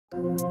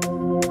Good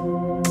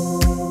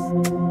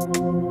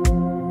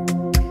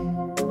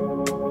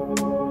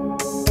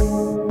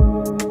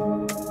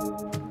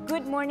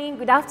morning,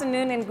 good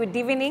afternoon, and good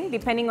evening,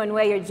 depending on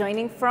where you're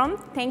joining from.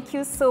 Thank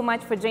you so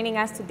much for joining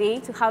us today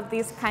to have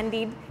this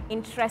candid,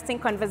 interesting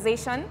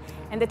conversation.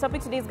 And the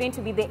topic today is going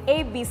to be the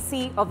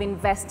ABC of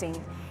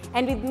investing.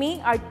 And with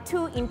me are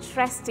two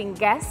interesting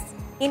guests,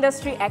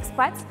 industry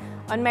experts.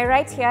 On my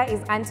right here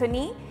is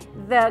Anthony,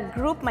 the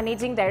Group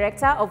Managing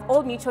Director of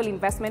Old Mutual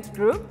Investment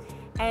Group.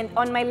 And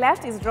on my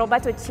left is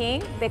Robert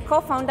Ochieng, the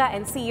co-founder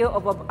and CEO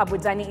of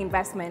Abujani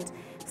Investment.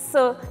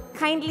 So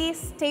kindly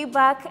stay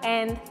back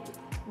and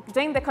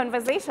join the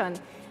conversation.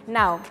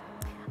 Now,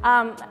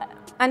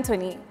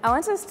 Anthony, I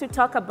want us to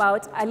talk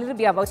about a little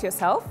bit about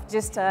yourself.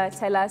 Just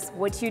tell us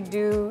what you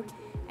do,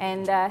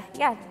 and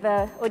yeah,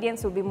 the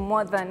audience will be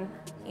more than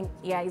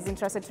is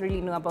interested to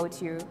really know about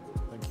you.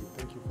 Thank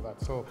you for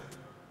that.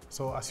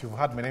 So as you've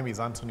heard, my name is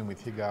Anthony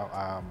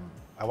Mwithiga.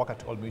 I work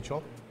at Old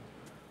Mutual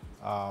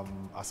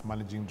as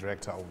managing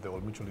director of the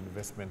Old Mutual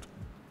Investment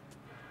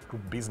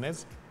Group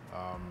business.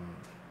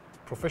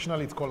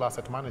 Professionally, it's called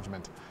asset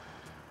management.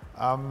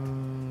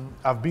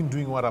 I've been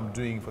doing what I'm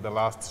doing for the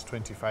last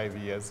 25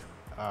 years,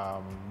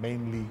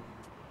 mainly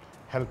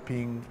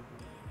helping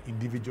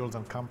individuals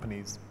and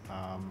companies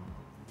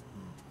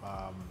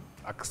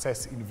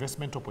access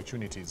investment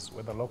opportunities,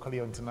 whether locally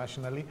or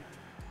internationally.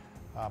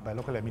 By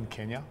locally, I mean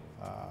Kenya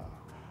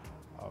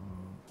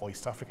or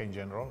East Africa in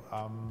general.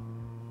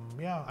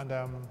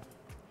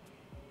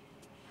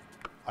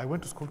 I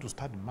went to school to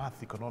study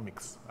math,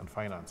 economics, and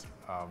finance.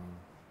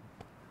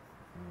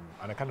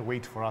 And I can't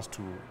wait for us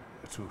to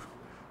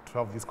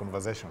have this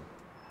conversation.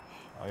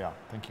 Yeah,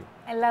 thank you.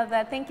 I love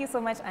that. Thank you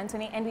so much,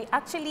 Anthony. And we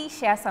actually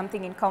share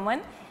something in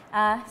common.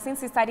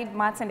 Since we studied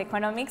maths and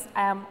economics,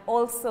 I am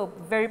also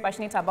very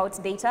passionate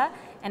about data,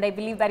 and I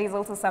believe that is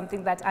also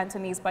something that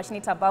Anthony is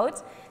passionate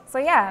about. So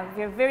yeah,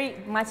 we're very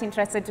much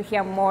interested to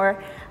hear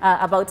more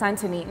about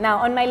Anthony. Now,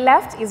 on my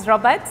left is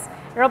Robert.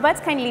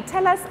 Robert, kindly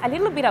tell us a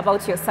little bit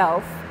about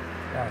yourself.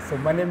 Yeah, so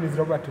my name is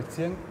Robert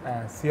Ochieng,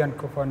 CEO and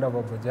co-founder of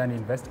Abujani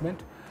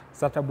Investment.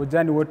 So at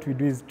Abujani, what we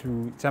do is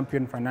to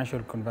champion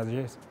financial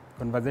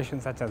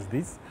conversations such as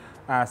this,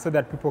 so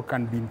that people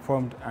can be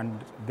informed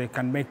and they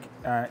can make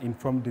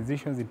informed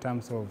decisions in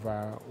terms of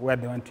where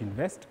they want to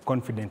invest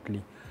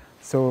confidently.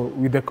 So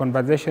with the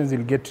conversations,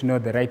 you'll get to know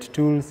the right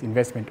tools,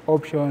 investment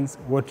options,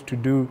 what to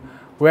do,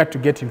 where to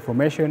get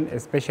information,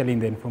 especially in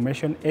the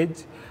information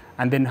age,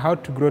 and then how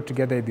to grow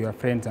together with your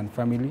friends and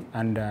family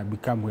and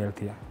become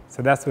wealthier.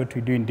 So that's what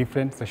we do in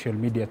different social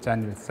media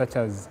channels, such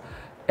as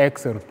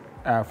X, or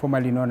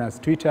formerly known as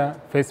Twitter,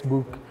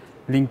 Facebook,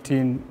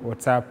 LinkedIn,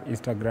 WhatsApp,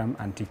 Instagram,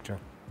 and TikTok.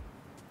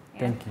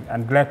 Thank you.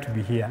 I'm glad to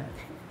be here.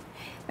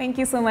 Thank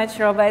you so much,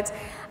 Robert.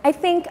 I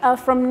think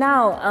from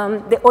now,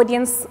 the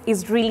audience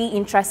is really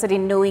interested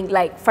in knowing,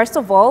 like, first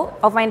of all,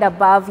 over and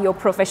above your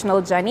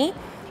professional journey,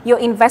 your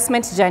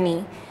investment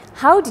journey.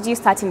 How did you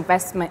start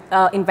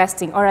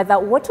investing? Or rather,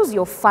 what was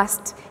your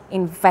first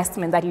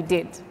investment that you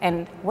did?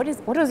 And what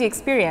was your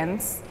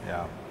experience?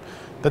 Yeah,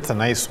 that's a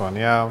nice one,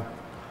 yeah.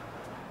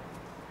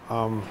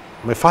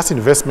 My first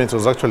investment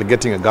was actually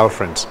getting a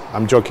girlfriend.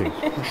 I'm joking.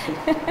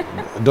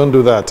 Don't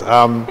do that.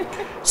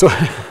 So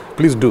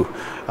please do.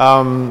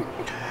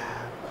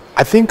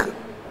 I think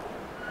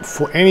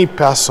for any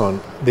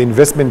person, the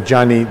investment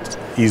journey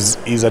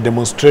is a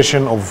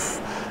demonstration of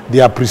the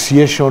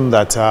appreciation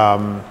that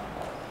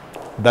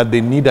that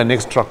they need an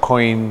extra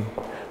coin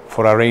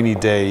for a rainy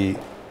day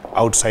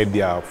outside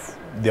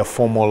their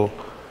formal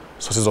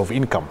sources of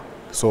income.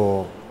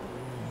 So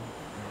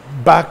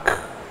back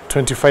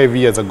 25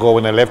 years ago,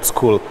 when I left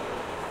school,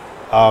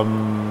 I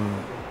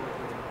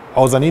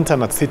was an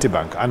intern at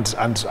Citibank,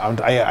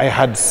 and I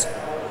had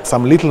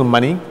some little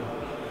money,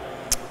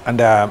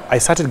 and I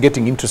started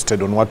getting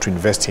interested on what to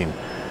invest in.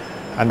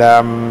 And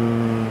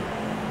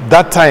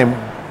that time,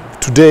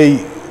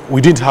 today, we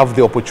didn't have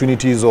the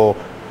opportunities or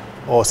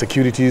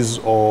securities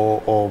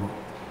or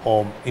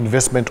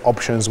investment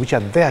options which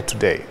are there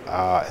today,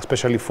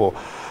 especially for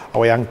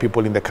our young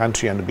people in the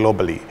country and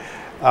globally.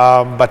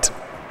 But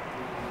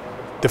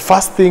the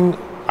first thing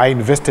I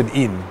invested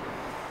in,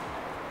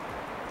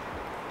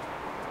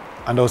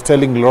 and I was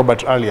telling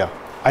Robert earlier,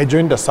 I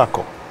joined a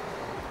circle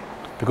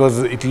because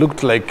it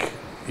looked like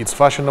it's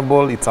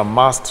fashionable, it's a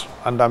must,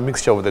 and a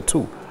mixture of the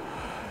two.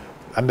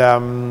 And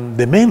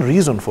the main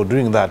reason for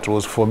doing that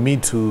was for me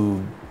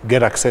to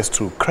get access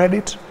to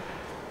credit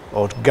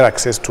or to get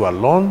access to a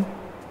loan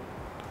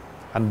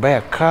and buy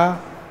a car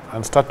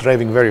and start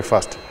driving very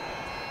fast.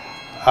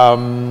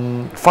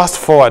 Fast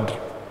forward,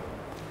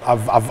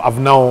 I've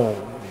now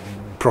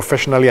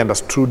professionally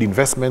understood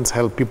investments,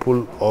 help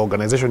people or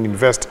organizations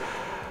invest.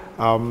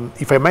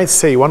 If I might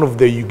say, one of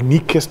the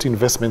uniquest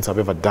investments I've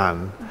ever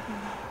done,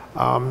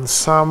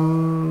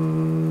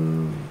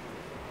 some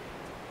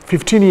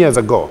 15 years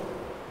ago,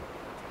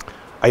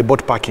 I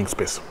bought parking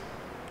space.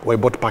 Or I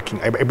bought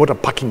a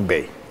parking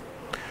bay.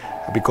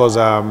 Because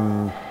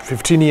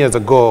 15 years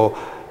ago,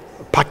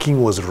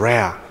 parking was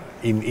rare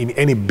in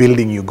any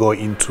building you go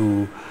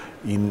into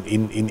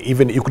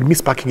even you could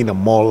miss parking in a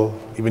mall,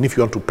 even if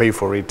you want to pay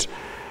for it.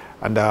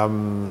 And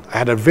I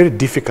had a very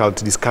difficult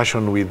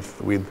discussion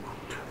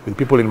with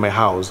people in my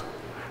house,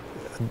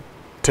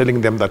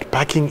 telling them that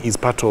parking is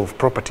part of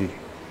property,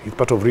 it's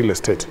part of real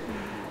estate,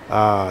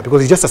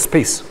 because it's just a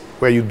space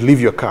where you leave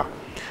your car.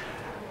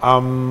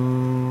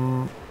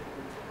 And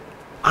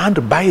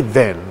by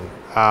then,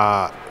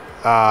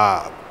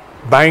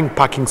 buying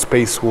parking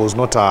space was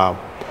not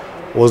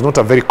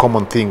a very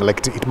common thing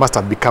like it must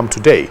have become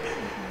today.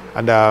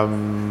 And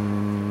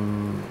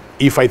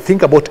if I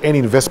think about any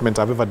investment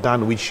I've ever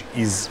done which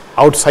is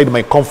outside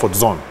my comfort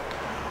zone,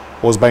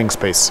 was buying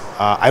space.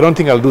 I don't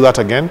think I'll do that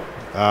again,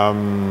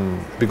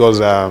 because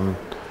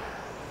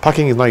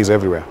parking is now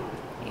everywhere.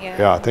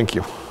 Yeah, thank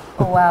you.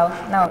 Oh, wow.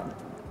 Now,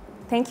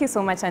 thank you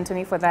so much,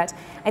 Anthony, for that.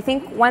 I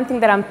think one thing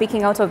that I'm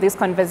picking out of this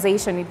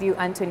conversation with you,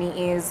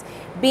 Anthony, is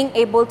being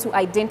able to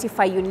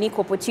identify unique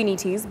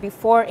opportunities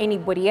before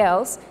anybody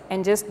else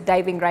and just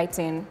diving right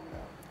in.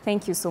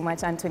 Thank you so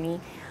much, Anthony.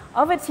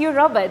 Over to you,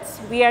 Robert.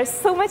 We are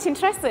so much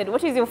interested.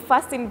 What is your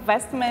first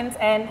investment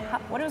and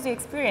what was your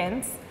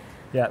experience?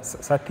 Yeah,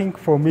 so I think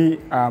for me,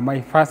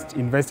 my first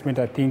investment,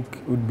 I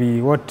think, would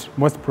be what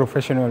most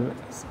professionals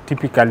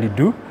typically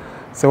do.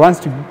 So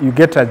once you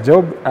get a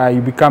job,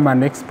 you become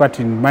an expert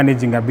in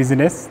managing a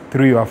business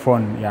through your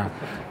phone. Yeah,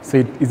 so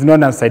it's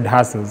known as side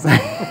hustles.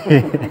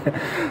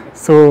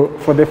 So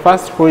for the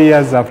first 4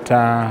 years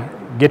after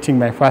getting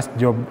my first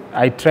job,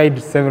 I tried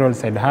several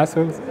side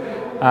hustles,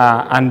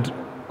 and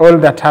all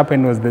that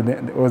happened was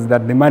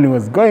that the money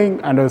was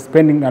going, and I was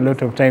spending a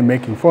lot of time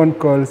making phone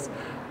calls,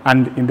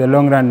 and in the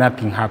long run,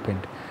 nothing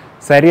happened.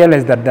 So I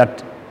realized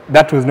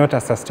that was not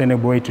a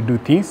sustainable way to do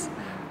things.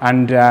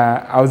 And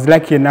I was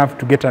lucky enough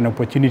to get an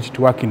opportunity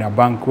to work in a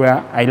bank where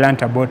I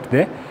learned about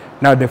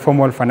the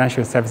formal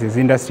financial services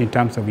industry in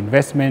terms of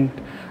investment,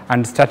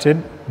 and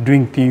started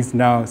doing things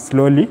now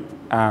slowly,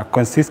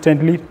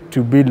 consistently,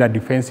 to build a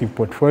defensive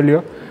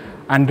portfolio,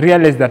 and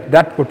realized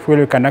that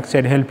portfolio can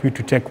actually help you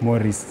to take more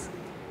risks.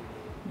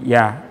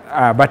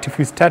 Yeah, but if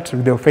you start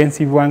with the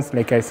offensive ones,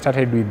 like I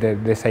started with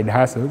the side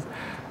hustles,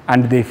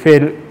 and they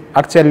fail,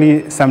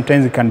 actually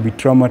sometimes you can be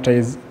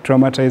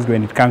traumatized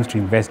when it comes to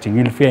investing.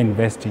 You'll fear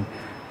investing.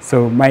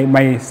 So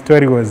my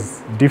story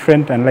was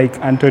different, unlike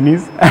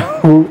Anthony's,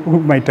 who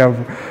might have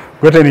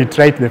gotten it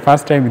right the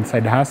first time in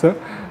side hustle.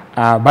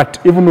 But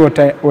even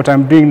what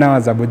I'm doing now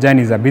as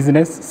Abojani is a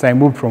business, so I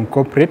moved from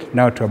corporate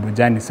now to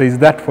Abojani. So it's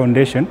that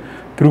foundation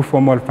through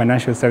formal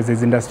financial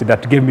services industry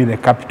that gave me the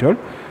capital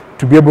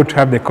to be able to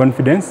have the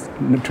confidence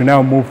to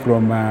now move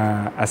from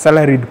a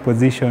salaried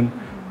position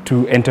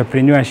to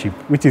entrepreneurship,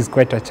 which is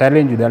quite a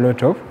challenge with a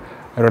lot of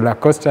roller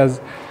coasters,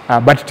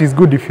 but it is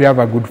good if you have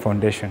a good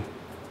foundation.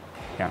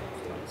 Yeah.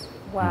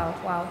 Wow,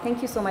 wow.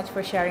 Thank you so much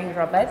for sharing,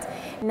 Robert.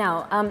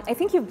 Now, I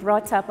think you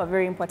brought up a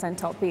very important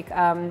topic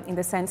in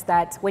the sense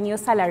that when you're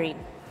salaried,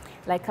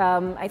 like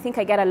I think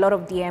I get a lot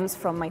of DMs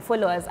from my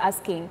followers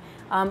asking,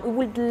 we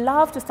would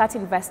love to start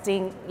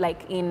investing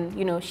like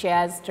in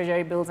shares,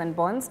 treasury bills and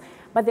bonds,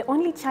 but the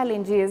only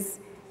challenge is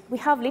we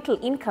have little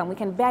income, we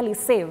can barely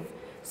save.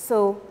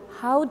 So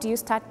how do you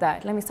start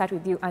that? Let me start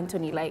with you,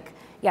 Anthony.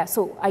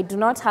 So I do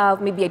not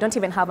have, maybe I don't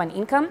even have an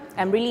income.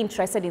 I'm really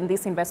interested in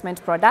these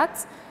investment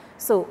products.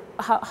 So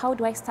how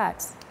do I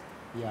start?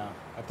 Yeah,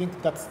 I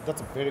think that's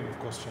a very good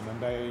question.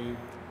 And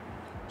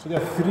so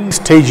there are 3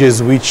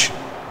 stages which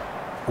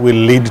will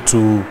lead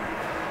to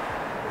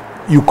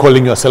you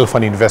calling yourself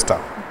an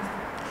investor.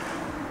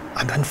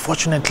 And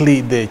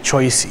unfortunately, the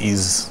choice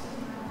is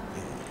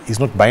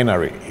not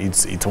binary.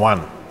 It's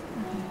one.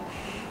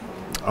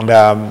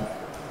 And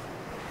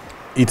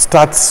it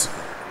starts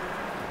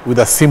with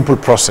a simple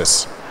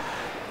process.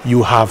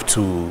 You have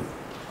to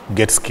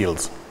get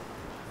skills.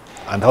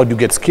 And how do you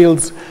get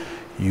skills?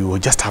 You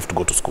just have to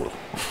go to school.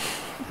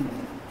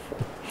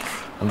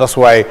 And that's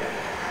why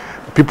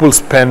people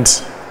spend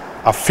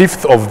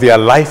 1/5 of their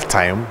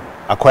lifetime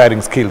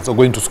acquiring skills or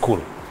going to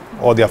school,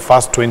 or their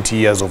first 20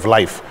 years of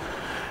life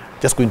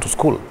just going to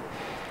school.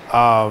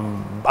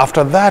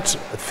 After that,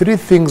 3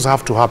 things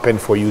have to happen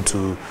for you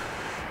to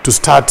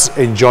start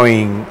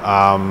enjoying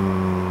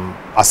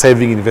a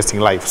saving, investing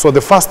life. So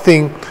the first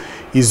thing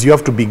is you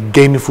have to be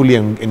gainfully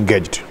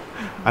engaged.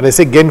 And I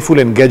say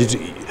gainfully engaged,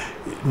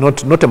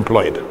 not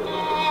employed.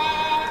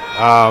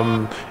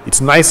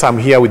 It's nice I'm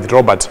here with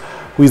Robert,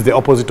 who is the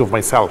opposite of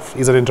myself.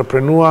 He's an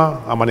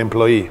entrepreneur, I'm an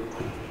employee.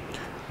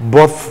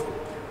 Both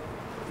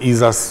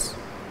is a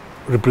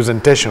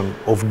representation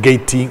of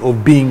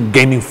being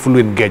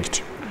gainfully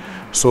engaged.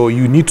 So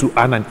you need to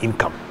earn an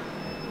income.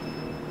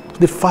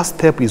 The first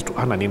step is to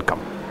earn an income.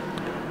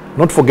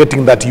 Not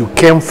forgetting that you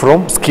came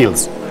from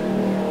skills.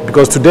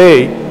 Because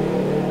today,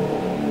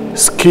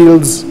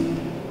 skills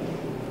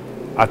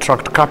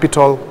attract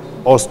capital,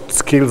 or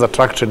skills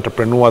attract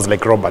entrepreneurs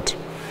like Robert,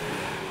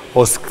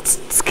 or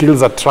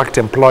skills attract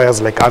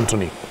employers like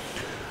Anthony.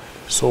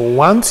 So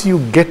once you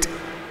get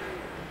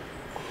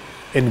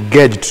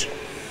engaged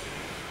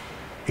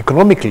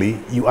economically,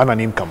 you earn an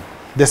income.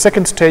 The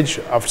second stage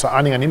after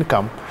earning an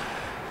income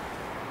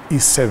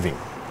is saving.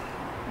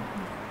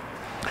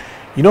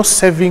 You know,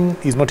 saving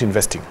is not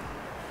investing.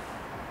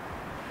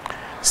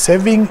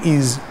 Saving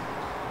is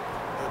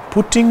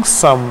putting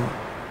some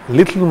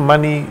little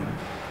money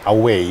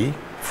away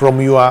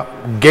from your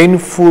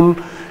gainful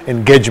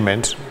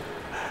engagement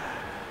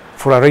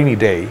for a rainy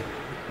day,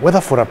 whether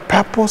for a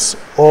purpose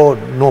or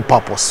no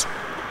purpose.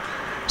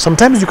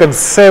 Sometimes you can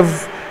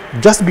save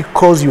just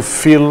because you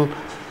feel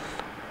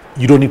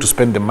you don't need to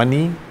spend the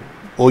money,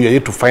 or you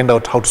need to find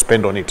out how to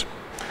spend on it.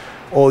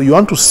 Or you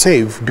want to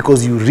save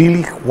because you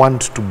really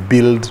want to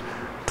build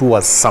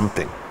towards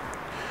something.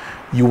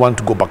 You want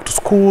to go back to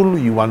school,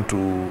 you want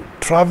to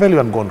travel, you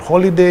want to go on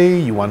holiday,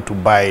 you want to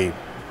buy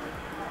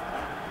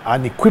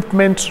an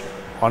equipment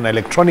or an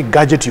electronic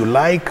gadget you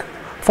like,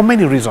 for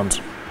many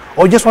reasons.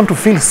 Or you just want to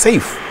feel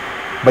safe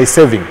by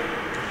saving.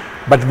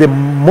 But the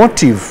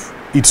motive,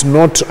 it's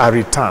not a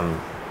return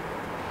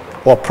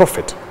or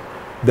profit.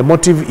 The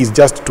motive is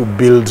just to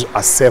build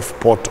a safe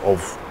pot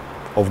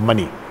of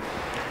money.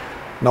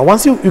 Now,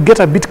 once you get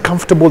a bit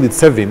comfortable with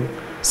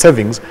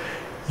savings,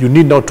 you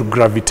need now to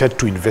gravitate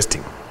to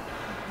investing.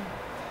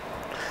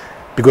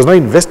 Because now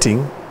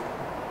investing,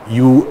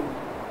 you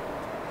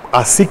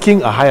are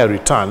seeking a higher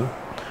return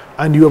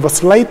and you have a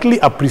slightly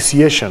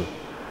appreciation.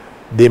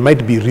 There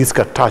might be risk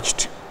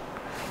attached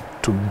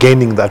to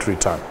gaining that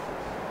return.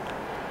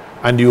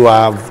 And you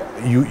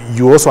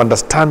also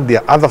understand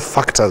there are other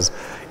factors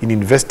in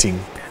investing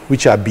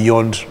which are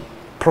beyond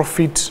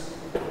profit,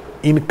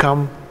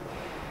 income,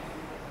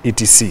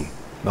 etc.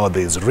 Now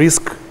there is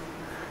risk,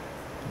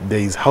 there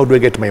is how do I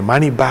get my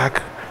money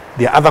back,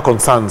 there are other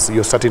concerns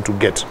you're starting to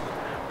get.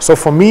 So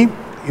for me,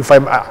 if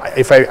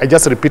I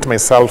just repeat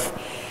myself,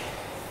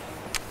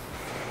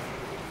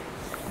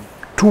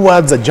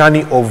 towards a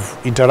journey of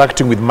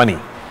interacting with money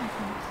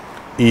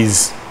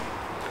is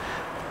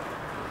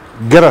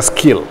get a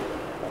skill.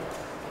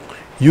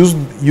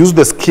 Use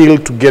the skill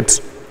to get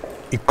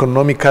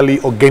economically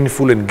or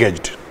gainfully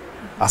engaged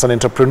as an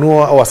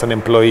entrepreneur or as an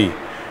employee.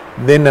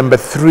 Then number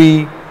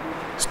 3,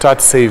 start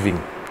saving.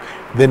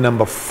 Then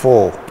number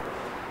 4,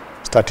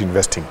 start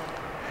investing.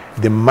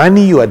 The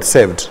money you had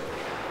saved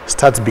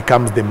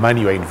becomes the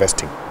money you are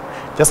investing.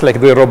 Just like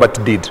the way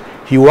Robert did.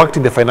 He worked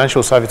in the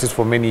financial services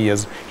for many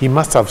years. He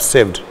must have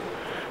saved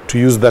to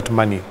use that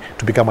money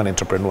to become an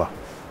entrepreneur.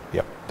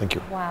 Yeah, thank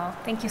you. Wow,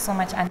 thank you so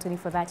much, Anthony,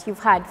 for that.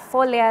 You've had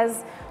 4 layers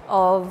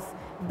of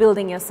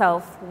building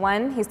yourself.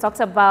 1, he's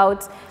talked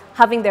about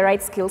having the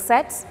right skill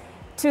set.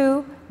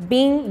 2,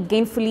 being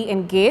gainfully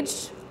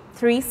engaged.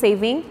 3,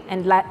 saving.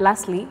 And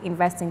lastly,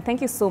 investing.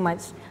 Thank you so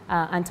much,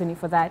 Anthony,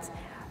 for that.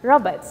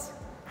 Robert,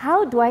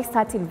 how do I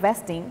start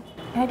investing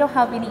and I don't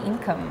have any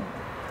income?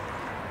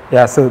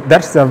 Yeah, so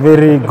that's a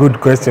very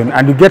good question,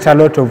 and you get a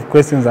lot of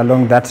questions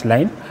along that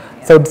line.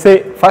 So I would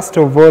say, first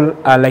of all,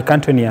 like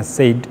Anthony has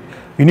said,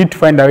 you need to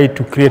find a way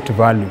to create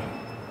value.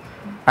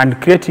 And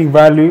creating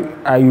value,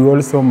 you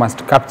also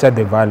must capture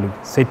the value.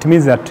 So it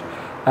means that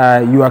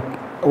you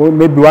are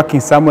maybe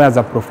working somewhere as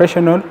a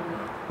professional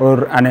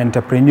or an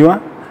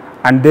entrepreneur,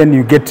 and then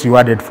you get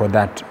rewarded for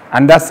that.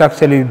 And that's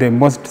actually the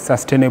most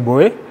sustainable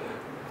way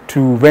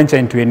to venture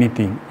into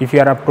anything. If you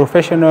are a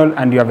professional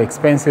and you have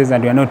expenses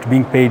and you are not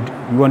being paid,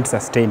 you won't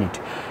sustain it.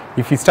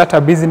 If you start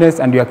a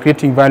business and you are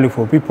creating value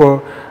for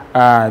people,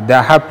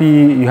 they're happy,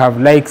 you have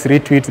likes,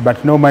 retweets,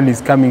 but no money is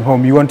coming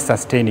home, you won't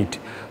sustain it.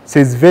 So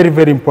it's very,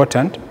 very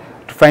important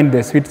to find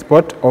the sweet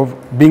spot of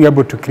being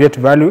able to create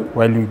value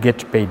while you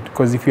get paid.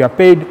 Because if you are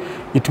paid,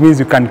 it means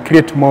you can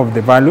create more of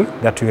the value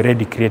that you're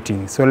already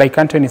creating. So like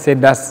Anthony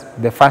said, that's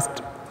the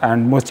first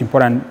and most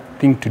important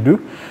thing to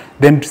do.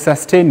 Then to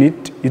sustain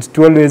it, it's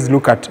to always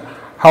look at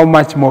how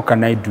much more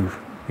can I do,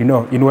 you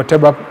know, in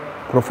whatever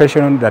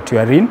profession that you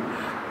are in.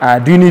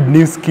 Do you need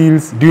new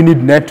skills? Do you need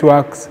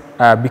networks?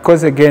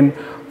 Because again,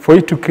 for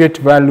you to create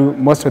value,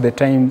 most of the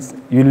times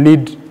you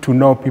need to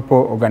know people,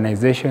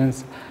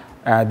 organizations,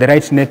 the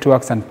right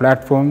networks and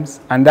platforms.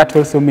 And that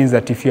also means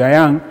that if you are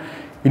young,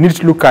 you need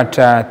to look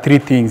at 3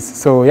 things.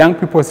 So young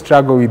people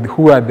struggle with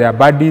who are their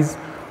buddies,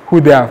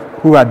 who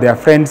are their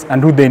friends,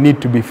 and who they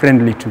need to be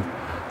friendly to.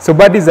 So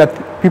buddies are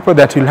people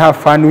that you'll have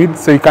fun with,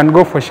 so you can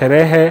go for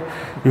sherehe,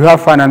 you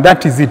have fun, and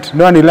that is it.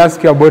 No one will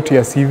ask you about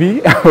your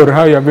CV or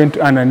how you're going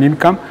to earn an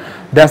income.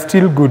 They're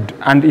still good,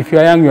 and if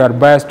you're young, you are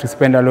biased to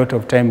spend a lot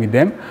of time with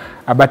them.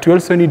 But you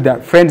also need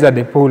that friends at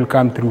the people will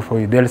come through for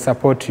you. They'll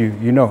support you,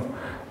 you know.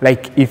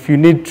 Like if you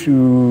need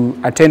to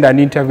attend an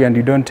interview and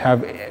you don't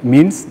have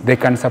means, they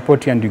can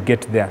support you and you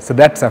get there. So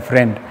that's a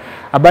friend.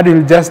 A buddy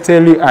will just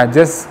tell you,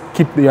 just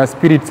keep your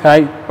spirits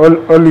high, all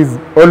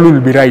will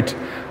be right.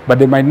 But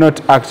they might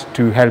not act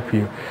to help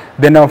you.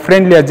 Then our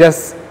friendly are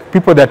just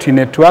people that you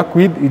network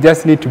with. You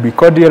just need to be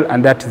cordial,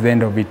 and that's the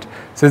end of it.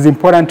 So it's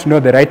important to know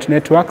the right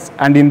networks.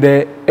 And in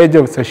the age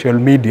of social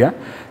media,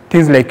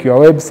 things like your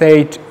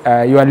website,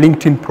 your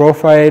LinkedIn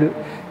profile,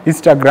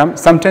 Instagram,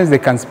 sometimes they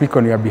can speak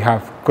on your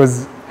behalf.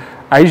 Because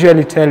I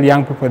usually tell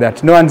young people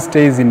that no one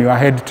stays in your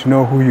head to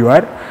know who you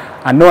are,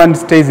 and no one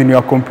stays in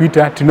your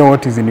computer to know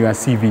what is in your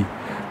CV.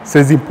 So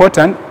it's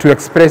important to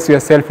express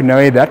yourself in a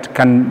way that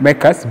can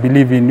make us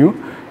believe in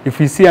you. If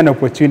we see an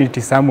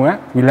opportunity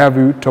somewhere, we'll have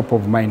you top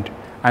of mind.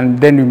 and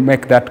then you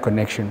make that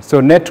connection.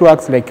 So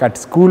networks, like at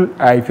school,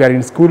 if you are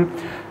in school,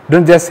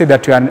 don't just say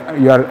that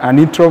you are an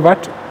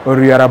introvert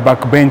or you are a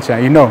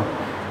backbencher. You know,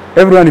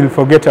 everyone will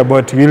forget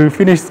about you. You will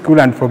finish school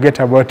and forget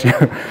about you.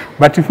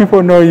 But if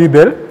people know you,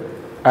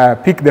 they'll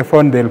pick the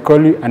phone, they'll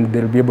call you, and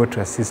they'll be able to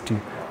assist you.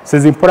 So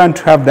it's important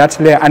to have that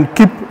layer and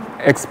keep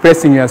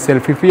expressing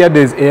yourself. If here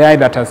there's AI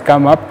that has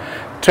come up,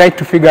 try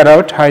to figure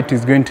out how it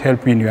is going to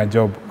help you in your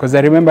job. Because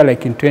I remember,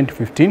 like in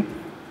 2015,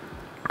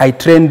 I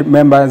trained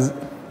members,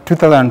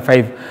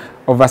 2005,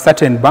 of a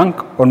certain bank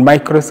on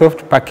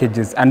Microsoft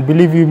packages. And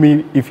believe you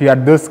me, if you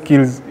had those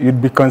skills,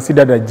 you'd be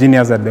considered a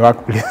genius at the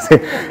workplace.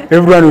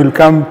 Everyone will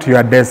come to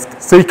your desk.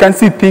 So you can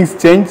see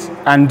things change,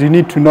 and you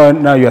need to know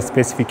now your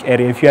specific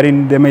area. If you are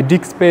in the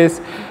medic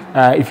space,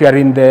 if you are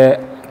in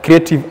the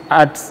creative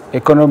arts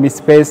economy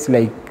space,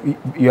 like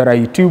you are a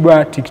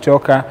YouTuber,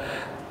 TikToker,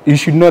 you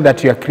should know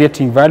that you are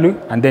creating value,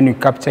 and then you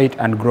capture it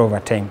and grow over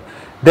time.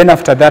 Then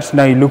after that,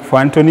 now you look for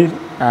Anthony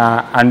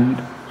and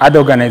other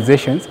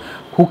organizations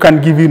who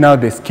can give you now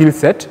the skill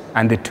set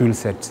and the tool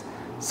set.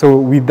 So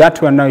with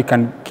that one now you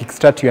can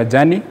kickstart your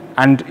journey,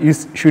 and you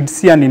should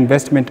see an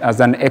investment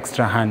as an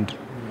extra hand.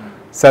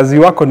 So as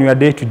you work on your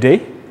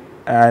day-to-day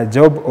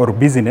job or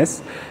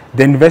business,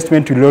 the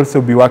investment will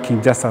also be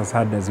working just as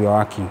hard as you are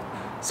working.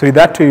 So with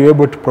that way you're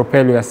able to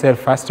propel yourself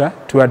faster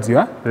towards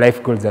your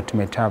life goals that you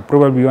might have.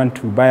 Probably you want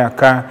to buy a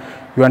car,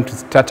 you want to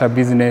start a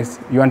business,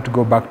 you want to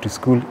go back to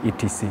school,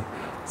 etc.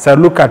 So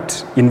look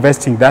at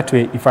investing that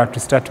way if I have to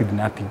start with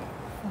nothing.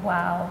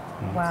 Wow,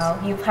 wow,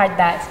 you've heard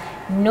that.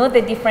 Know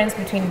the difference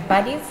between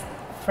buddies,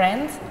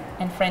 friends,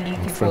 and friendly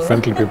people.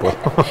 Friendly people.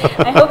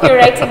 I hope you're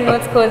writing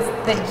notes, because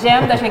the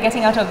gem that we're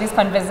getting out of this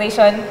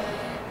conversation,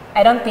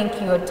 I don't think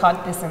you were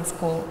taught this in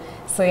school.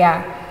 So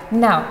yeah,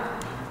 now,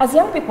 as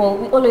young people,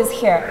 we always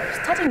hear,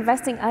 start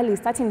investing early,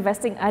 start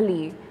investing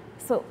early.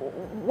 So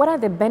what are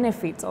the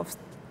benefits of,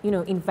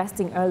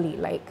 investing early?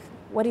 Like,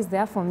 what is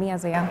there for me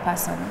as a young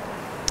person?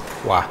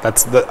 Wow,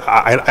 that's the,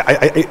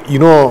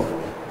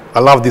 I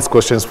love these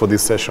questions for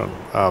this session.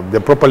 They're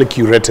properly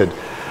curated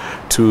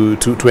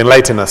to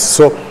enlighten us.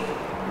 So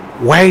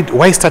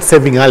why start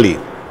saving early?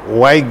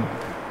 Why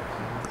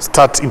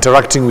start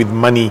interacting with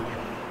money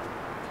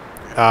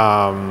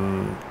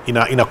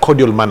in a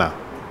cordial manner?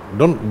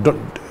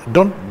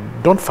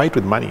 Don't fight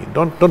with money.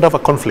 Don't have a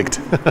conflict.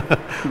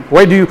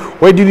 Why do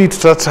you need to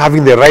start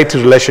having the right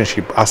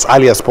relationship as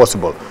early as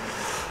possible?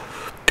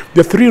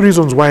 There are three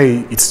reasons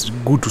why it's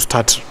good to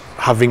start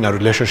having a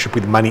relationship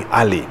with money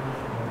early,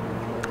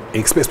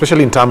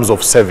 especially in terms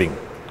of saving.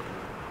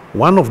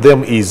 One of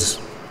them is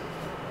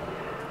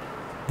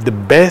the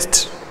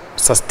best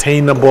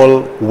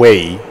sustainable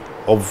way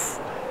of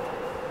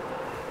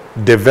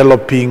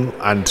developing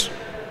and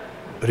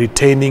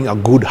retaining a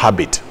good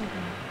habit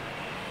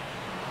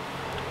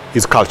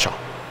is culture.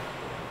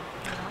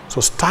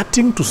 So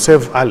starting to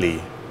save early,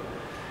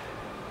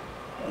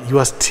 you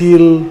are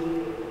still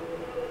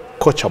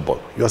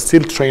coachable, you are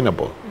still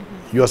trainable,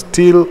 you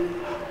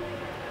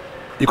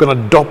can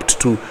adopt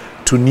to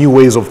new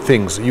ways of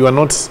things. You are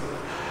not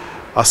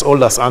as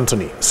old as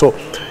Anthony. So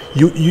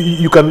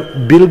you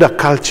can build a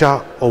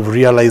culture of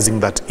realizing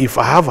that if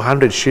I have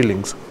 100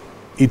 shillings,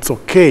 it's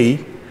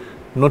okay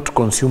not to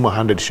consume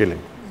 100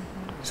 shillings.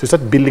 So you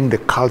start building the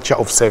culture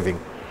of saving.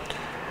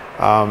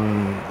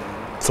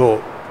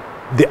 So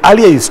the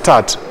earlier you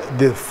start,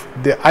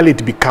 the earlier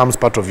it becomes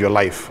part of your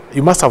life.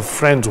 You must have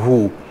friends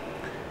who,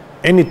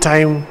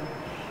 anytime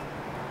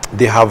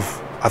they have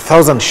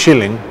 1,000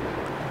 shilling,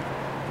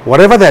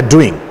 whatever they're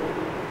doing,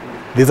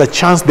 there's a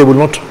chance they will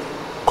not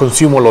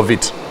consume all of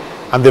it.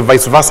 And the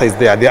vice versa is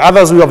there. The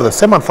others who have the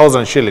same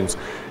 1,000 shillings,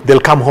 they'll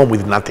come home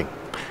with nothing.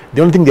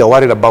 The only thing they're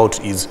worried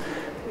about is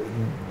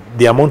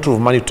the amount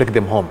of money to take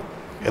them home,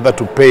 either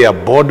to pay a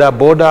border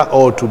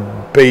or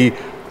to pay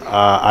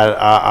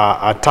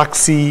a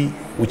taxi,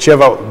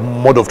 whichever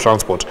mode of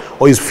transport,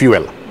 or is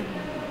fuel,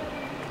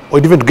 or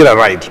even to get a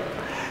ride.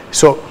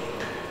 So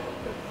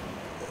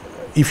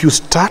if you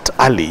start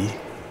early,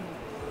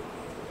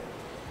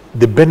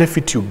 the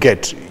benefit you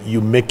get,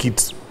 you make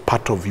it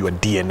part of your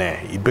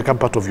DNA. It becomes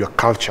part of your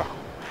culture,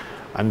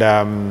 and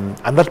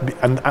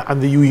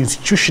you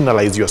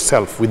institutionalize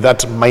yourself with that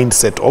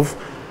mindset of,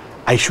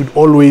 I should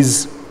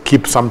always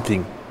keep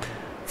something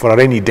for a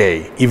rainy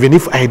day, even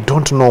if I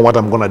don't know what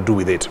I'm going to do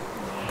with it.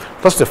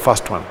 That's the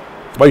first one,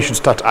 why you should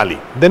start early.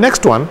 The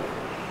next one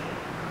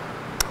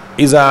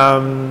is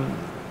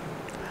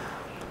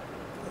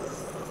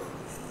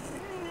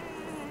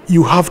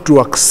you have to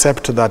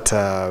accept that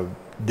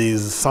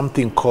there's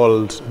something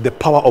called the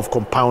power of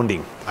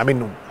compounding. I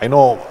mean, I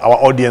know our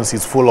audience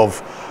is full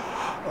of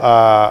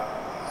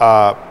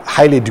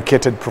highly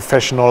educated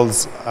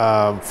professionals,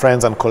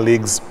 friends and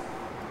colleagues.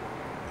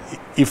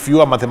 If you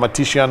are a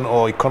mathematician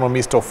or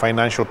economist or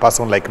financial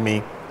person like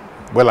me,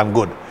 well and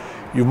good.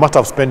 You must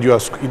have spent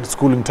your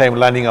schooling time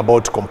learning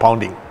about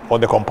compounding or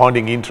the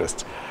compounding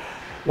interest.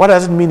 What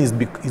does it mean?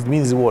 It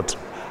means what?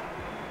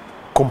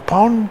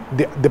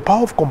 The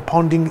power of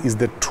compounding is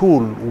the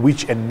tool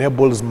which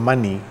enables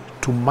money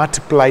to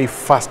multiply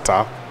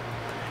faster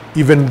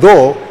even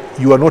though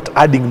you are not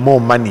adding more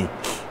money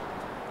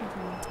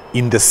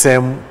in the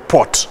same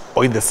pot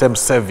or in the same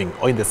saving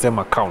or in the same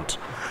account.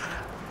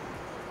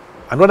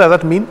 And what does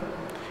that mean?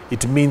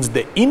 It means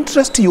the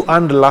interest you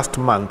earned last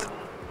month,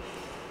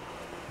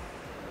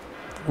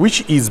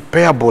 which is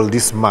payable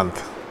this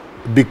month,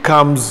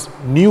 becomes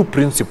new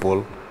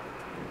principal,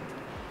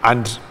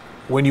 and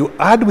when you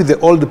add with the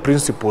old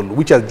principal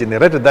which has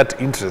generated that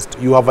interest,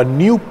 you have a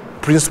new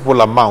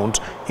principal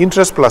amount,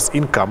 interest plus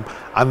income,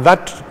 and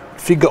that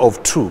figure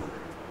of 2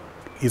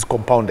 is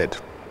compounded.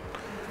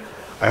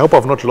 I hope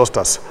I've not lost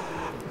us.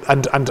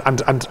 And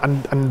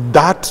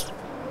that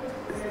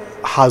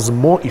has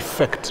more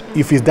effect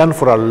if it's done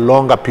for a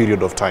longer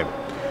period of time.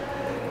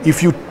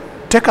 If you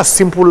take a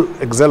simple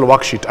Excel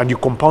worksheet and you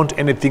compound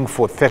anything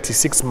for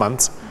 36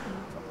 months,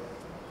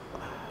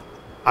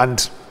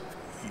 and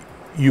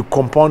you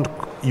compute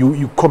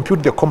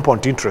the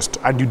compound interest,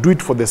 and you do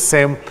it for the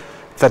same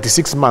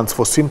 36 months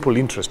for simple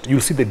interest,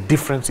 you'll see the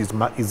difference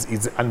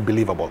is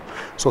unbelievable.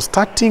 So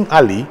starting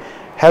early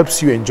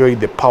helps you enjoy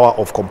the power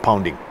of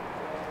compounding.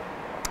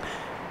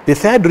 The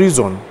third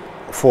reason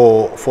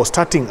for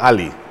starting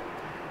early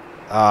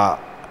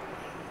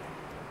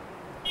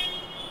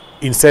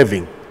in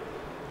saving,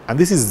 and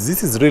this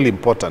is really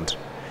important,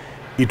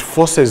 it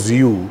forces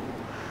you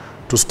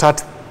to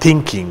start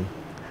thinking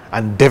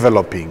and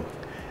developing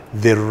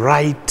the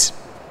right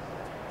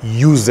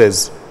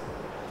uses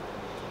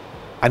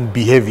and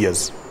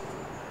behaviors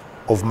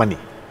of money.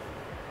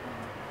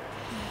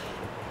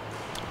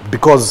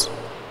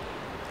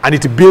 And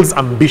it builds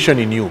ambition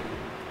in you.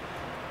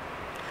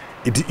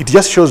 It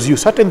just shows you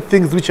certain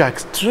things which are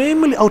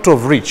extremely out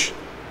of reach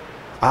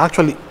are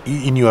actually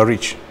in your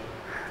reach.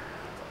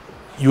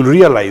 You'll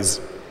realize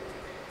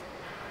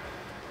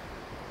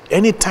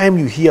anytime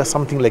you hear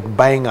something like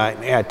buying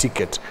an air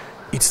ticket,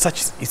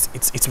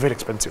 it's very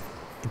expensive.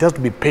 It has to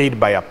be paid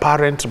by a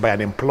parent, by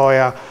an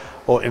employer,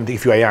 and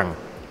if you are young.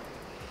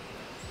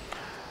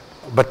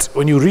 But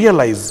when you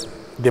realize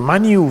the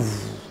money you've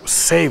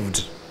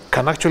saved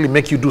can actually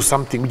make you do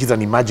something which is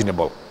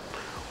unimaginable,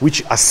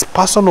 which as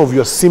person of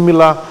your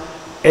similar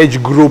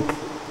age group,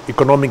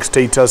 economic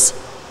status,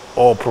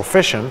 or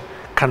profession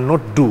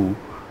cannot do,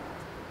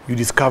 you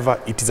discover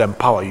it is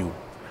empower you.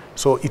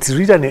 So it's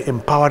really an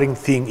empowering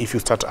thing if you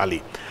start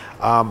early.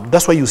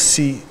 That's why you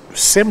see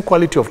same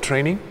quality of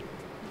training,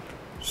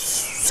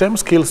 same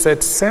skill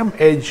set, same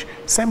age,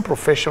 same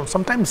profession,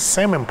 sometimes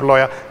same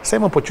employer,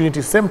 same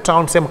opportunity, same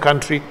town, same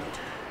country,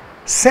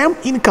 same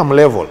income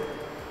level,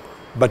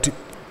 but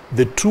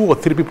the 2 or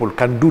 3 people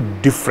can do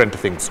different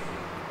things.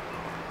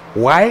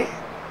 Why?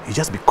 It's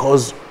just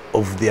because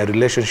of their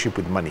relationship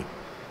with money.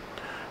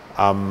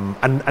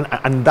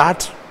 And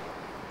that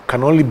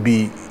can only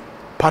be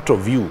part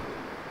of you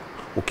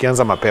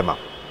ukianza mapema.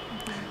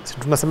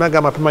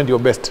 Tunasemaga mapema ndio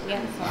best.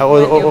 Yes,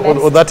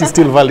 or that is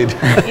still valid.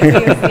 It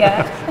is,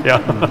 yeah.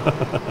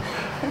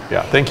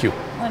 Yeah, thank you.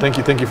 Thank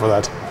you for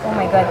that. Oh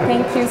my God,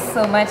 thank you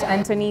so much,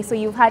 Anthony. So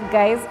you've had,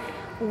 guys,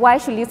 why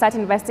should you start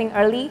investing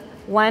early?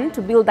 1,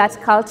 to build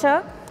that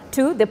culture.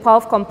 2, the power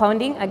of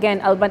compounding. Again,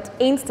 Albert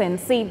Einstein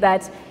said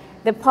that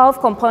the power of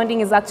compounding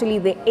is actually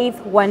the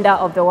 8th wonder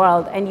of the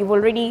world. And you've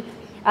already,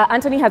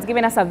 Anthony has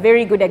given us a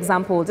very good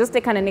example. Just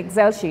take an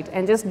Excel sheet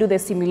and just do the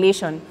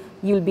simulation.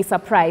 You'll be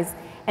surprised.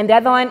 And the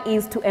other one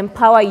is to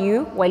empower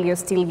you while you're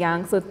still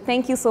young. So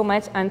thank you so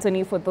much,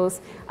 Anthony, for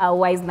those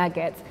wise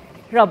nuggets.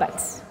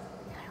 Robert,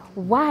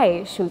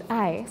 why should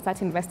I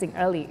start investing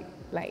early?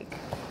 Like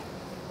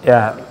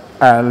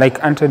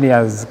Anthony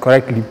has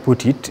correctly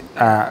put it,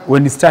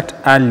 when you start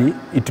early,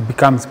 it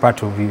becomes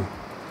part of you.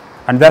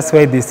 And that's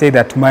why they say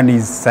that money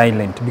is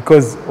silent,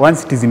 because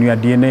once it is in your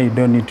DNA, you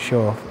don't need to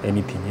show off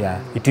anything. Yeah,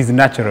 it is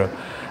natural.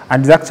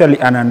 And it's actually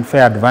an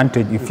unfair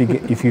advantage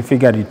if you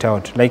figure it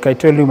out. Like I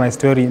told you my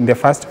story, in the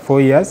first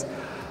 4 years,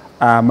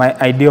 my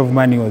idea of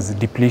money was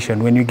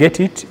depletion. When you get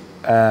it,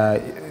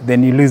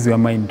 then you lose your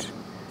mind.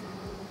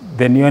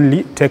 Then you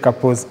only take a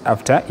pause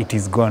after it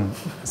is gone.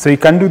 So you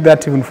can do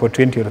that even for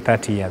 20 or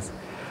 30 years.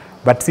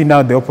 But see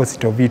now the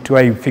opposite of it,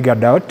 where you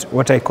figured out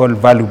what I call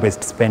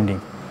value-based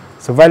spending.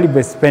 So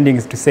value-based spending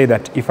is to say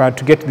that if I have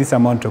to get this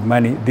amount of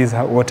money, this is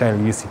what I'll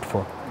use it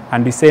for.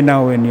 And we say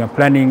now when you're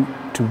planning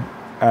to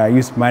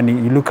use money,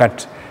 you look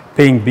at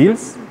paying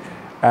bills,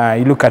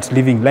 you look at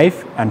living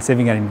life and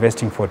saving and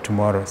investing for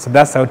tomorrow. So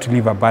that's how to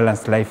live a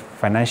balanced life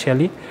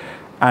financially.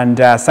 And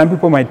some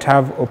people might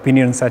have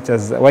opinions such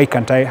as, why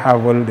can't I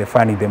have all the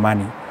fun with the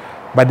money?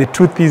 But the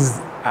truth is,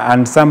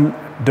 and some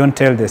don't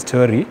tell the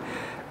story,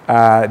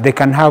 they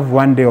can have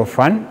 1 day of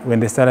fun when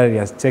the salary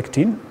has checked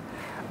in,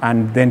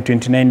 and then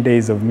 29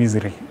 days of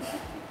misery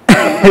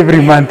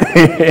every month.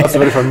 That's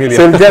very familiar.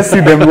 So just see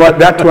them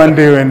that 1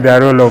 day when they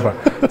are all over.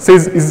 So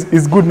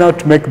it's good now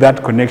to make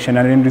that connection.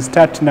 And when you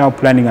start now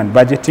planning and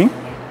budgeting,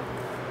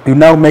 you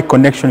now make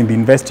connection with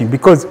investing,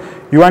 because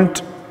you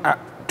want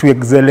to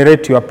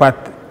accelerate your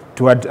path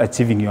toward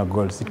achieving your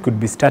goals. It could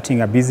be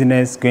starting a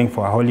business, going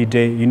for a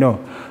holiday, you know.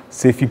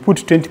 So if you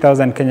put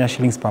 20,000 Kenya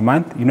shillings per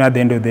month, you know at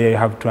the end of the day you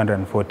have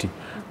 240.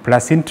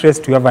 Plus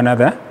interest, you have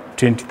another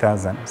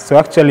 20,000. So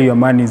actually your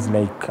money is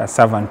like a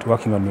servant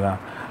working on your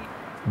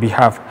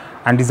behalf,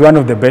 and is one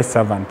of the best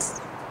servants.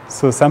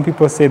 So some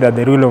people say that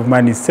the rule of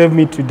money is save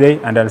me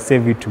today and I'll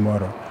save you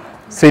tomorrow.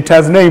 So it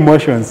has no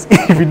emotions.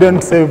 If you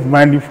don't save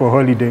money for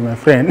holiday, my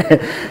friend,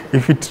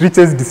 if it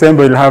reaches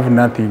December, you'll have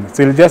nothing.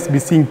 So you'll just be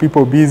seeing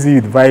people busy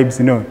with vibes,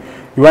 you know.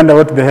 You wonder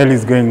what the hell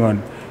is going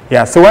on.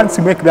 Yeah, so once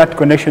you make that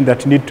connection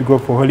that you need to go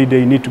for holiday,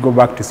 you need to go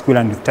back to school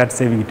and you start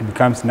saving, it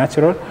becomes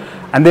natural.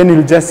 And then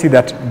you'll just see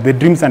that the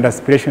dreams and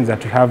aspirations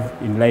that you have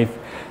in life,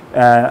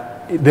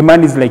 the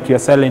money is like your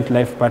silent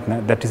life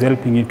partner that is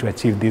helping you to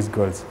achieve these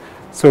goals.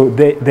 So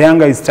the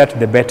younger you start,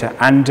 the better.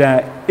 And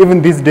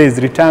even these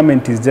days,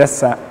 retirement is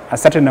just a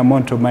certain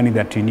amount of money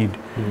that you need.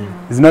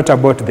 It's not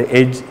about the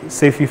age.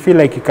 So if you feel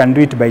like you can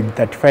do it by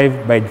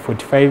 35, by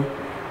 45,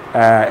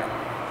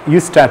 you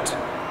start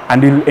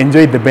and you'll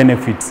enjoy the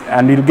benefits.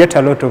 And you'll get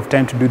a lot of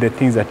time to do the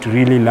things that you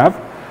really love.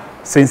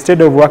 So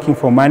instead of working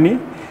for money,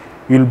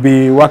 you'll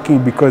be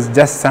working because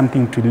just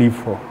something to live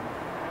for.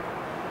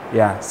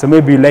 Yeah, so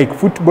maybe you like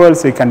football,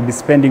 so you can be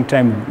spending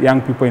time with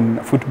young people in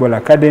football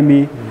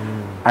academy.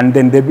 And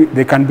then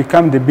they can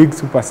become the big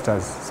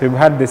superstars. So you've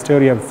heard the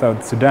story of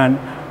South Sudan,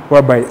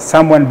 whereby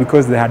someone,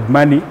 because they had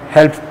money,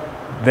 helped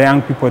the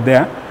young people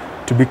there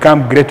to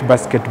become great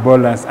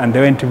basketballers, and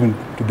they went even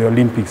to the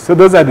Olympics. So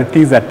those are the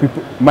things that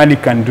money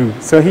can do.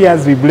 So here,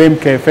 as we blame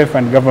KFF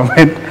and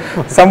government,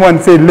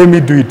 someone said, let me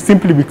do it,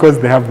 simply because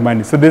they have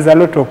money. So there's a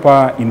lot of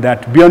power in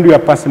that. Beyond your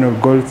personal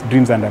goals,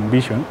 dreams, and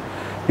ambition,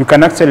 you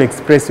can actually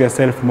express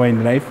yourself more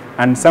in life.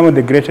 And some of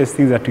the greatest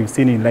things that we've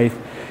seen in life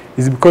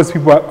is because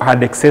people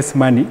had excess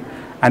money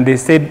and they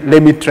said,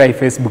 let me try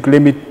Facebook,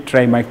 let me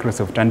try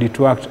Microsoft, and it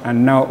worked,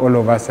 and now all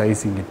of us are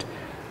using it.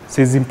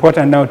 So it's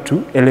important now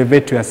to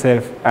elevate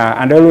yourself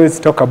and always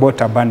talk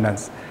about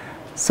abundance.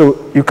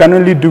 So you can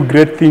only do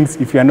great things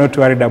if you are not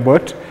worried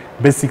about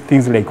basic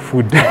things like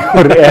food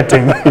or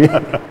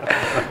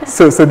airtime.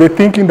 So the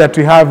thinking that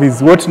we have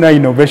is, what now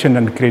innovation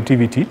and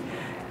creativity?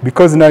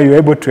 Because now you're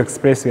able to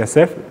express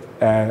yourself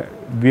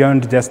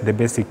beyond just the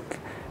basic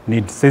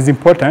needs. So it's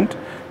important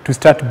to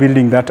start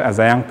building that as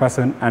a young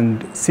person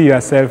and see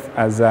yourself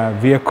as a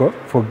vehicle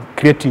for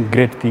creating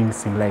great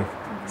things in life.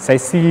 So I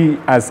see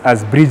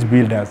as bridge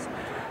builders.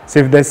 So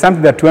if there's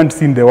something that you want to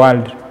see in the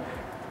world,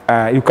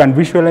 you can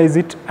visualize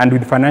it, and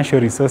with financial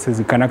resources,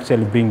 you can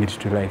actually bring it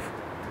to life.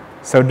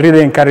 So I'd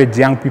really encourage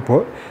young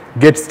people,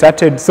 get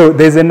started. So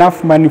there's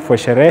enough money for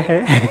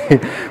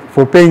sherehe,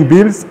 for paying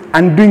bills,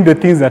 and doing the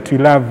things that you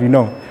love, you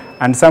know.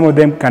 And some of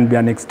them can be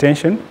an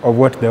extension of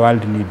what the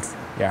world needs.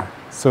 Yeah.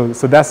 So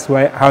that's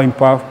how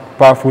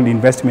powerful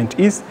investment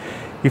is.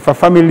 If a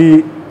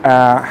family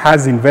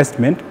has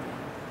investment,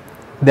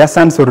 their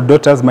sons or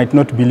daughters might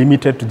not be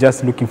limited to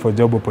just looking for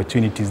job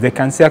opportunities. They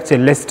can say, actually,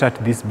 let's start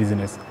this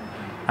business.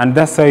 And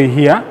that's how you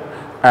hear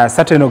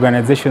certain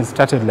organizations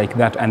started like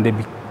that, and they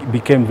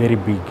became very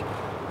big.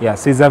 Yeah,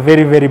 so it's a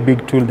very, very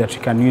big tool that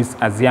you can use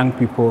as young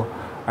people,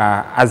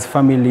 as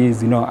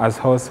families, you know, as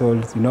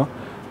households, you know,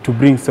 to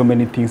bring so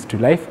many things to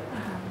life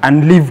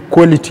and live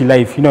quality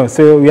life, you know.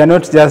 So we are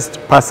not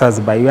just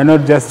passers-by. We are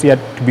not just here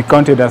to be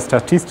counted as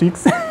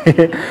statistics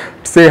to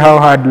say how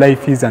hard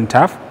life is and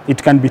tough.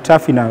 It can be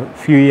tough in a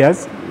few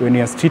years when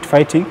you are street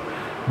fighting,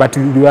 but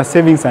with your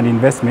savings and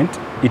investment,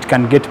 it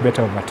can get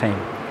better over time.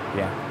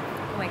 Yeah.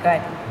 Oh my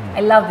God.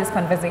 I love these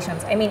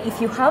conversations. I mean,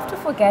 if you have to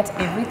forget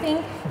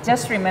everything,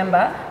 just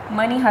remember,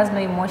 money has no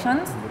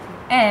emotions,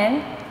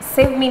 and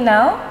save me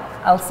now,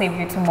 I'll save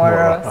you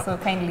tomorrow. So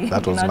kindly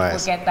do not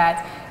forget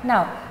that.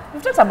 Now,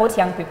 we've talked about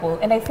young people,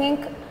 and I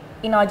think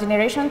in our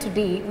generation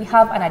today, we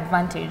have an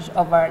advantage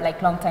over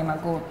like long time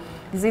ago.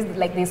 This is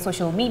like there's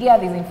social media,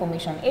 there's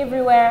information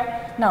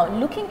everywhere. Now,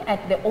 looking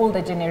at the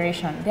older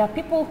generation, there are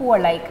people who are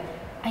like,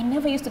 I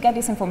never used to get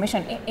this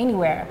information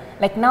anywhere.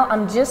 Like now,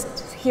 I'm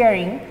just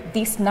hearing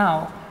this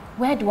now.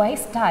 Where do I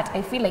start?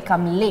 I feel like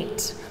I'm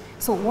late.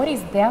 So what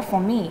is there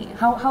for me?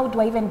 How do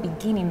I even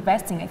begin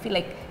investing? I feel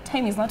like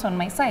time is not on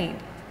my side.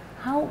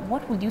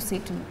 What would you say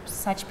to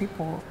such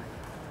people?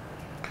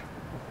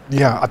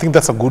 Yeah, I think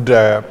that's a good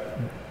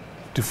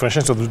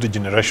differentiation of the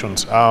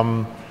generations.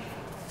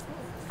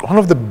 One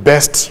of the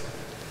best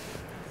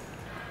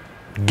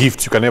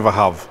gifts you can ever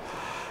have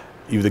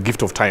is the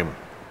gift of time,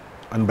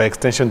 and by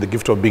extension, the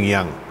gift of being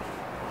young.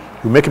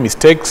 You make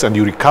mistakes and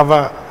you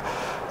recover,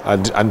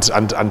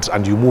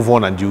 and you move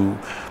on, and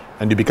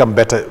you become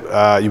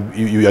better.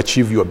 You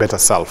achieve your better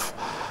self.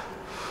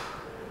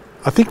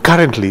 I think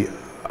currently,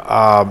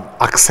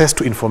 access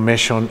to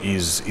information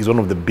is one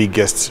of the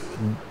biggest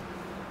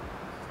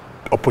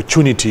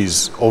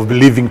opportunities of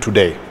living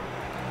today.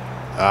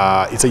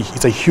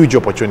 It's a huge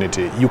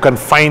opportunity. You can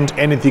find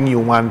anything you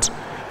want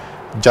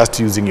just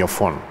using your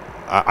phone,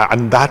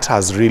 and that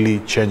has really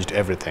changed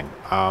everything.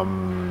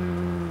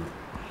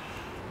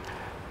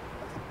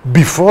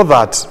 Before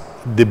that,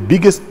 the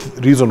biggest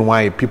reason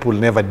why people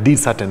never did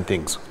certain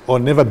things or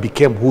never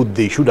became who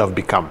they should have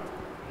become,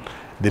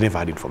 they never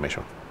had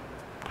information,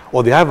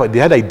 or they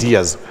had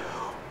ideas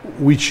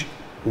which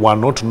were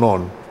not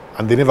known,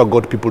 and they never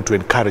got people to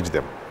encourage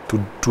them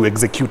to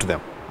execute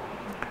them.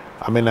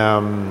 I mean,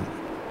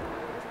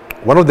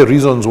 one of the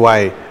reasons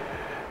why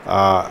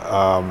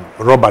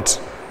Robert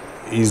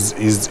is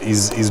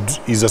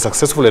a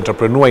successful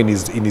entrepreneur in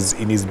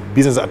his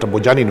business at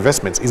Bojani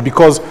Investments is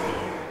because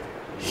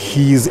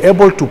he is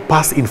able to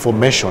pass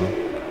information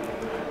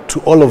to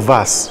all of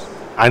us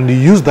and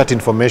use that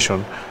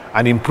information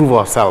and improve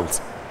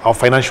ourselves, our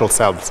financial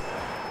selves.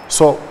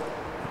 So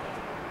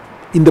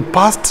in the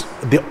past,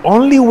 the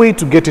only way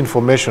to get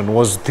information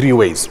was 3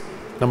 ways.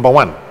 Number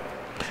 1,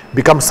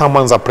 become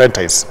someone's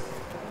apprentice.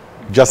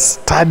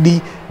 Just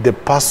study the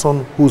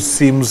person who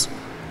seems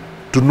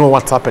to know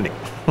what's happening.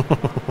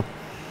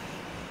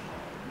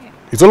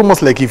 It's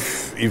almost like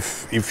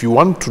if you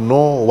want to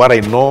know what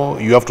I know,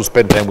 you have to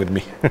spend time with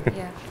me.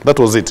 Yeah. That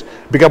was it.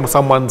 Become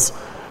someone's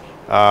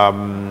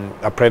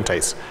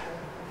apprentice.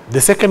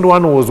 The second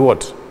one was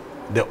what?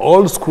 The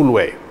old school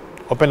way.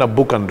 Open a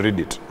book and read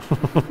it.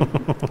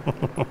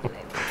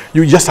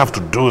 You just have to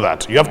do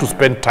that. You have to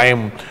spend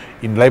time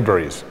in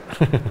libraries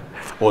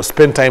or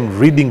spend time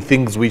reading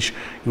things which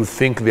you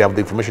think they have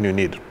the information you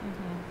need.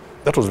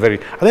 That was very...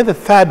 And then the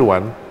third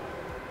one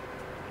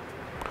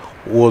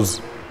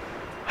was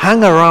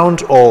hang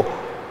around or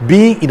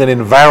be in an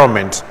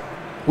environment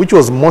which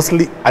was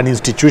mostly an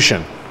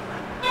institution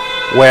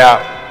where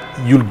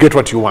you'll get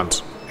what you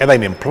want, either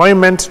in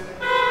employment,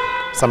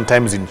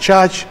 sometimes in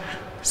church,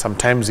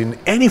 sometimes in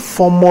any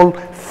formal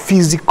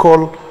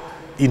physical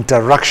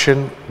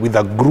interaction with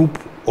a group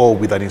or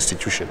with an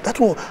institution.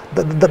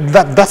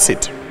 That's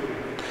it.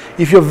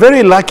 If you're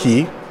very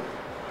lucky,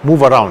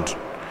 move around.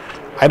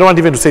 I don't want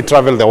even to say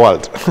travel the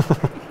world.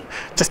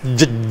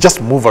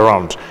 just move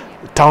around,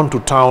 town to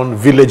town,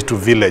 village to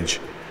village.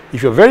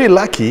 If you're very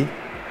lucky,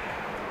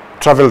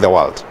 travel the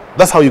world.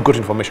 That's how you got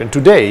information.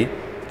 Today,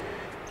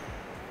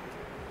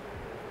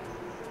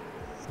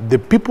 the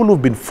people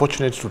who've been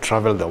fortunate to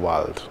travel the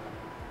world,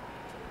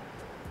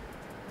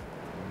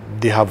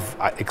 they have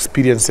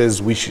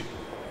experiences which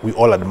we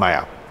all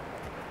admire.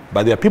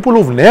 But there are people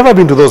who've never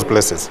been to those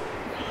places,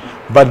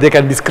 but they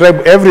can describe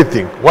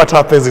everything, what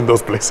happens in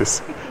those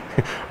places.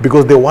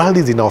 Because the world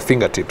is in our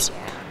fingertips.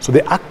 So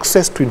the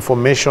access to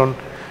information,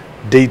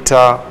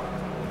 data,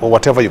 or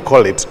whatever you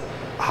call it,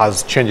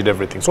 has changed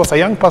everything. So as a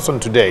young person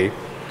today,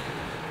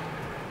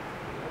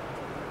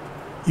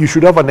 you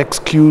should have an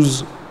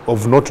excuse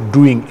of not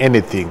doing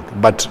anything.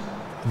 But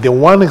the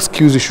one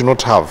excuse you should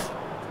not have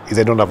is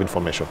I don't have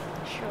information.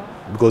 Sure.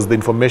 Because the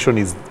information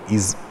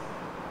is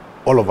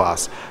all of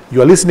us.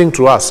 You are listening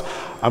to us.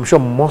 I'm sure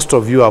most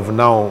of you have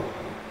now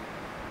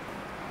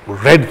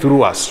read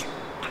through us.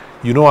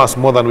 You know us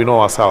more than we know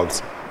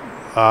ourselves,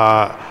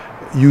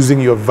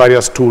 using your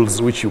various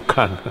tools which you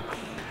can.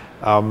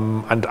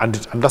 And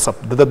that's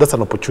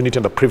an opportunity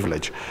and a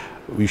privilege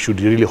we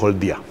should really hold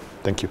dear.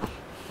 Thank you.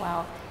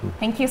 Wow.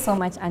 Thank you so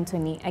much,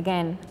 Anthony.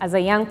 Again, as a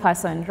young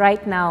person,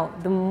 right now,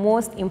 the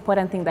most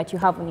important thing that you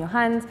have in your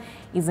hands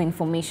is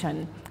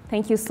information.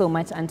 Thank you so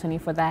much, Anthony,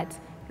 for that.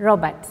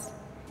 Robert,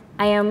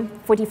 I am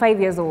 45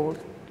 years old.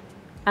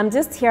 I'm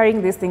just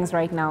hearing these things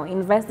right now.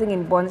 Investing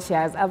in bond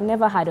shares, I've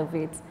never heard of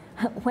it.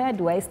 Where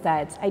do I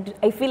start?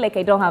 I feel like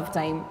I don't have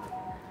time.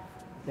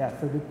 Yeah,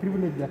 so the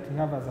privilege that we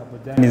have as a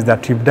Bojani is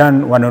that we've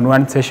done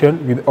one-on-one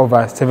session with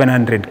over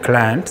 700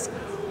 clients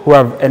who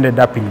have ended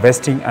up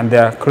investing, and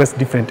they're across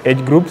different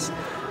age groups.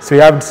 So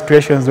you have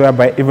situations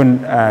whereby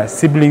even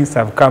siblings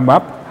have come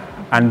up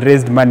and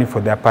raised money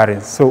for their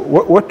parents. So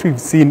what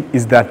we've seen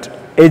is that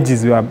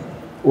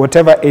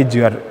whatever age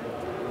you are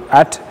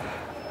at,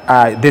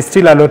 there's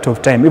still a lot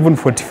of time. Even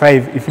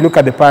 45, if you look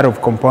at the power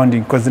of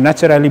compounding, because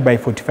naturally by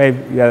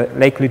 45 you are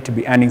likely to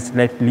be earning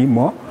slightly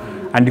more,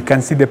 and you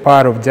can see the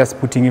power of just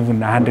putting even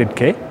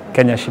 100K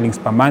Kenya shillings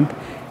per month.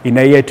 In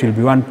a year it will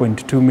be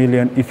 1.2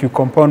 million. If you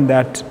compound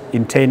that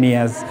in 10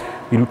 years,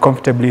 you'll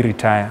comfortably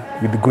retire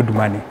with good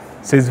money.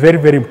 So it's very,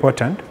 very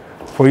important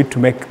for you to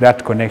make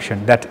that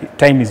connection, that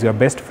time is your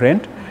best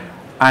friend.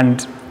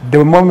 And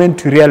the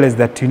moment you realize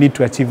that you need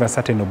to achieve a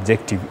certain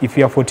objective, if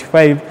you are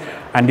 45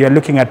 and you are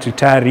looking at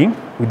retiring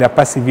with a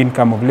passive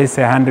income of, let's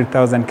say,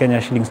 100,000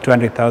 Kenya shillings,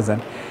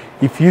 200,000,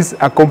 if you use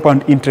a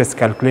compound interest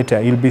calculator,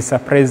 you'll be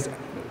surprised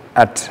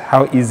at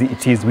how easy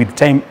it is with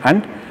time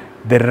and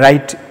the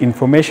right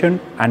information,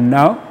 and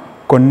now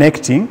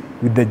connecting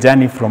with the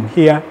journey from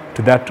here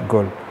to that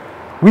goal.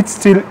 Which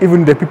still,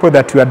 even the people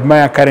that you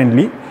admire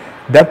currently,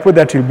 the people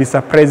that you'll be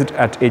surprised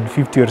at age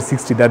 50 or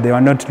 60 that they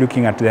were not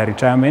looking at their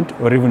retirement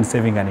or even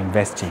saving and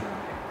investing.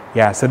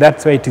 Yeah, so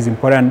that's why it is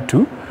important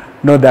to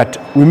know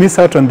that we miss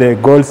out on the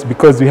goals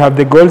because we have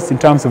the goals in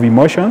terms of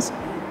emotions,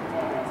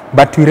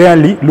 but we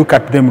rarely look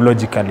at them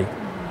logically.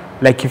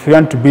 Like if you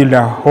want to build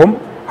a home,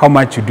 how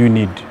much you do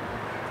need?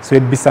 So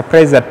you'd be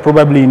surprised that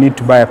probably you need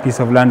to buy a piece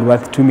of land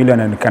worth 2 million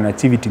and you can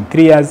achieve it in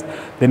 3 years.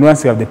 Then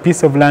once you have the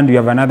piece of land, you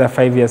have another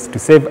 5 years to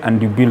save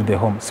and you build the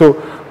home. So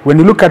when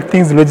you look at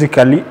things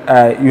logically,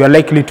 you are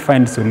likely to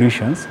find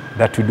solutions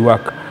that would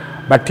work.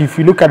 But if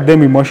you look at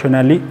them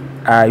emotionally,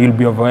 you'll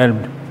be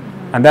overwhelmed.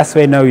 And that's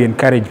why now we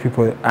encourage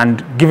people.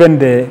 And given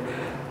the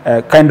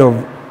kind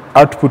of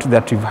output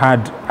that we've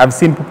had, I've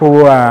seen people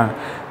who are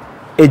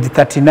age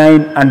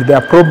 39, and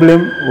their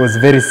problem was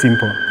very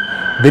simple.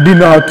 They didn't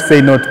know how to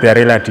say no to their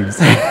relatives.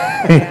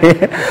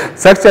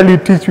 So actually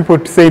teach people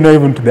to say no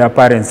even to their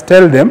parents.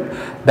 Tell them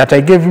that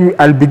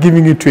I'll be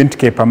giving you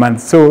 20K per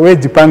month. So we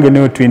jipange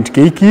neo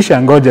 20K.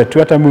 Ikiisha ngoja tu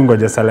hata mimi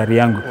ngoja salary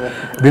yangu.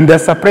 Then they're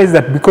surprised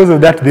that because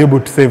of that they're able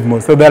to save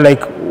more. So they're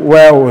like,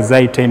 where was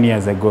I 10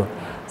 years ago?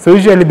 So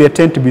usually they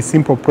tend to be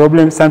simple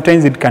problems.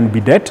 Sometimes it can be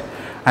debt.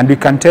 And we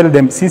can tell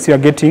them, since you're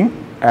getting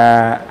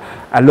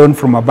a loan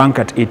from a bank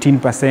at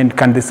 18%,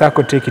 can the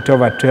circle take it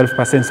over at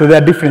 12%? So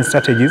there are different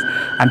strategies,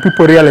 and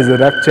people realize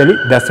that actually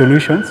there are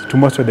solutions to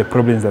most of the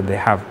problems that they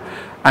have.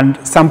 And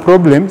some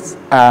problems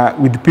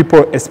with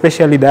people,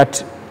 especially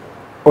that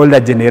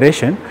older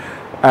generation,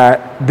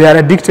 they are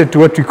addicted to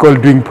what we call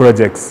doing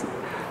projects.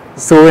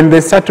 So when they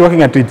start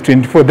working at age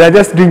 24, they're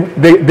just doing,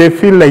 they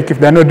feel like if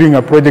they're not doing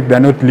a project, they're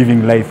not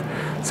living life.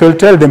 So I'll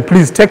tell them,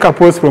 please take a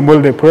pause from all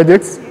the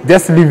projects.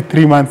 Just live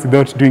 3 months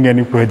without doing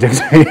any project.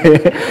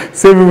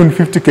 Save even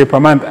 50K per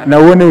month. Na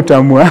uone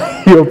utamua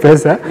hiyo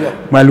pesa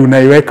mali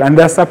unaiweka. And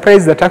they're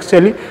surprised that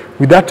actually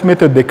with that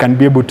method they can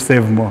be able to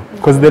save more.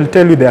 Because they'll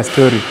tell you their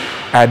story.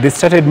 They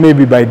started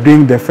maybe by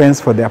doing the fence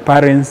for their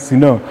parents, you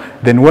know,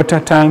 then water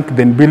tank,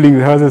 then building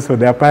the houses for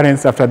their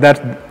parents. After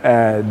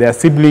that, their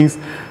siblings.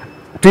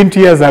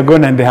 20 years are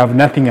gone and they have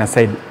nothing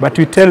aside. But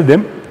we tell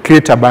them,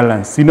 create a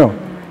balance, you know.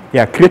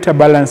 Yeah, create a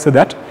balance so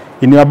that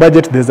in your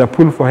budget there's a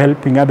pool for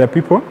helping other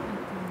people,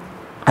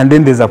 and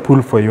then there's a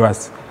pool for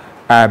yours.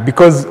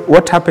 Because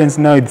what happens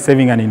now with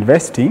saving and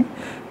investing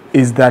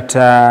is that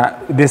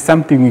there's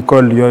something we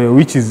call yo-yo,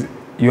 which is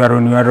you are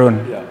on your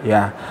own.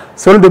 Yeah.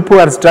 So all the poor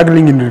are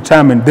struggling in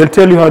retirement. They'll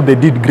tell you how they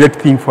did great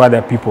things for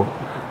other people,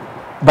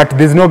 but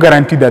there's no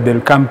guarantee that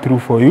they'll come through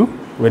for you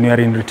when you are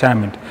in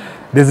retirement.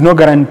 There's no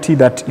guarantee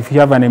that if you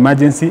have an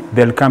emergency,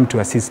 they'll come to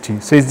assist you.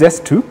 So it's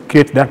just to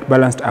create that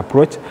balanced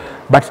approach,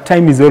 but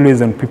time is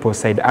always on people's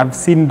side. I've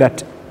seen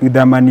that with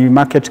the money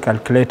market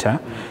calculator,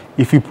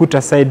 if you put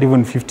aside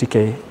even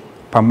 50K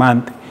per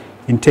month,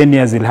 in 10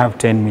 years you'll have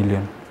 10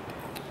 million.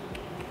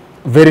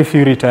 Very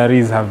few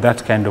retirees have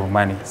that kind of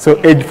money. So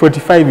age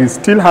 45, you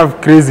still have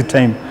crazy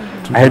time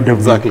ahead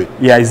of you.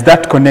 Yeah, it's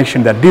that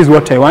connection that this is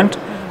what I want,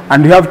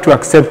 and you have to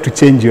accept to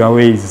change your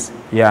ways.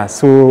 Yeah,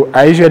 so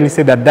I usually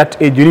say that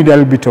that age you need a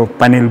little bit of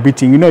panel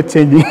beating, you know,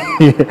 changing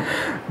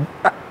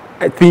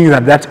things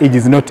at that age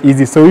is not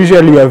easy. So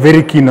usually we are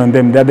very keen on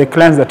them. They're the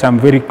clients that I'm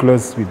very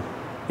close with.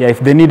 Yeah, if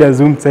they need a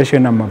Zoom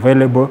session, I'm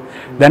available.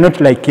 They're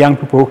not like young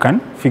people who can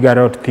figure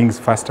out things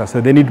faster.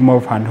 So they need more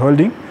of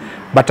hand-holding.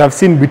 But I've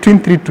seen between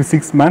 3 to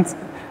 6 months,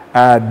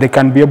 they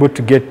can be able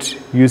to get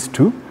used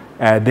to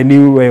the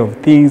new way of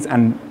things,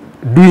 and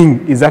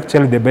doing is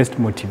actually the best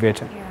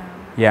motivator.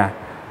 Yeah.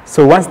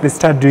 So once they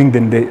start doing,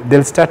 then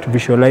they'll start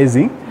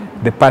visualizing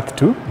the path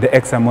to the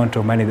X amount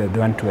of money that they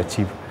want to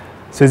achieve.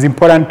 So it's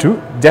important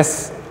to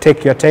just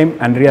take your time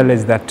and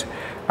realize that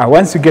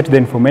once you get the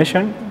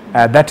information,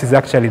 that is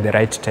actually the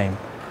right time.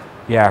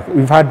 Yeah,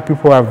 we've had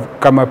people who have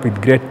come up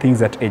with great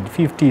things at age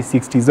 50,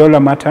 60. It's all a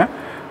matter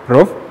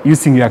of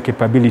using your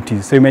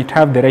capabilities. So you might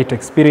have the right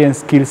experience,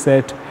 skill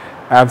set.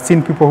 I've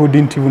seen people who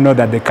didn't even know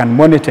that they can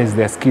monetize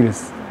their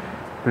skills,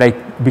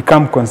 like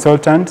become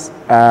consultants.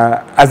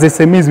 As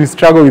SMEs, we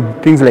struggle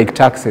with things like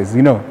taxes,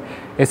 you know.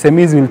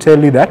 SMEs will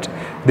tell you that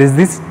there's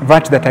this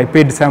VAT that I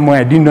paid somewhere,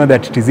 I didn't know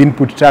that it is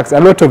input tax, a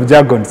lot of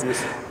jargons.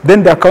 Yes.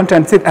 Then the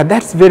accountant said,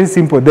 that's very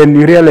simple. Then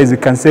you realize you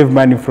can save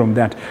money from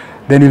that.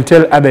 Then you'll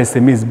tell other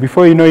SMEs.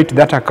 Before you know it,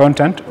 that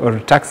accountant or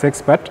tax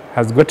expert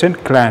has gotten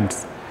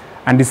clients.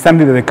 And it's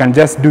something that they can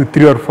just do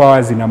 3 or 4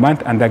 hours in a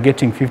month, and they're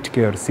getting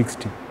 50K or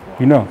 60,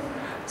 you know.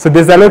 So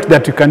there's a lot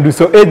that you can do.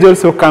 So age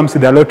also comes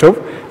with a lot of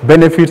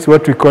benefits,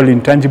 what we call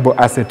intangible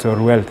assets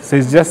or wealth. So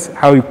it's just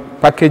how you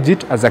package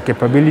it as a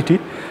capability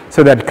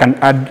so that it can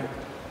add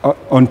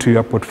onto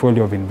your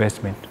portfolio of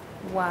investment.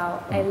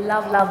 Wow, I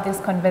love this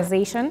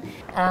conversation.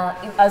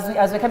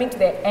 As we're coming to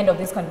the end of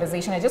this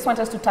conversation, I just want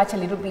us to touch a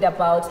little bit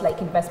about like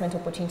investment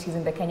opportunities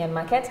in the Kenyan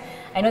market.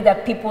 I know there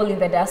are people in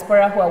the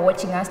diaspora who are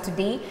watching us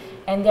today,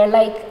 and they're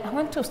like, I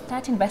want to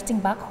start investing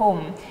back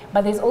home.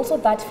 But there's also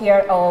that fear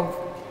of,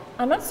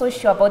 I'm not so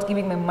sure about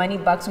giving my money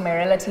back to my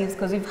relatives,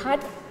 because we've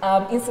had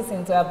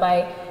instances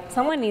whereby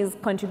someone is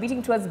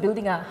contributing towards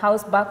building a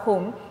house back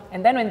home,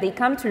 and then when they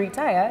come to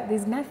retire,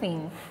 there's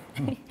nothing.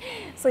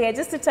 So yeah,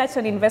 just to touch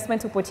on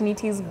investment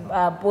opportunities,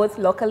 both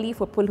locally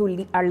for people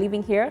who are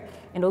living here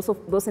and also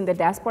those in the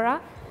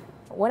diaspora.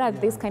 What are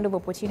these kind of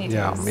opportunities?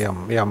 That's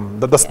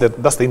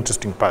the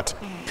interesting part.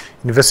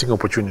 Investing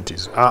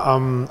opportunities.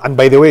 And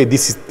by the way,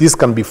 this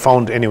can be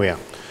found anywhere.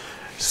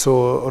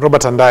 So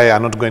Robert and I are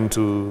not going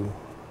to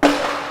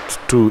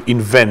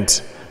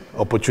invent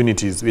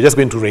opportunities. We're just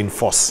going to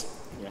reinforce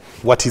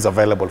what is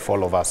available for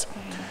all of us.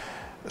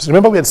 So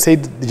remember we had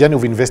said the journey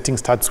of investing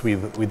starts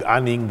with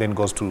earning, then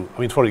goes to,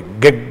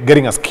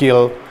 getting a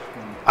skill,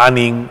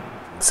 earning,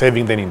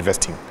 saving, then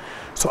investing.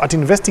 So at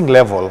investing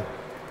level,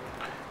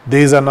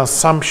 there is an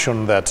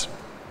assumption that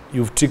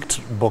you've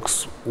ticked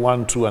box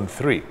 1, 2, and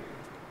 3.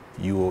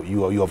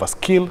 You have a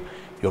skill,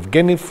 you have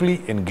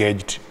gainfully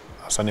engaged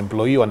as an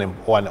employee or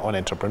an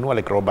entrepreneur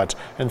like Robert.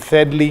 And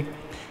thirdly,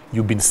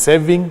 you've been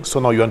saving, so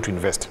now you want to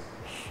invest.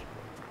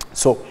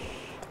 So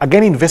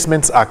again,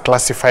 investments are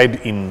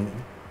classified in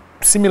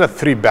similar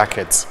three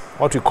buckets,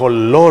 what we call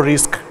low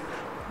risk,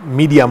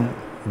 medium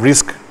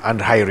risk, and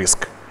high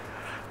risk.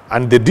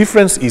 And the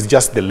difference is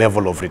just the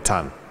level of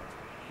return,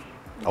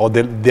 or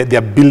the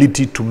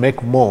ability to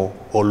make more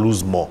or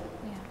lose more,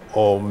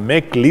 or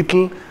make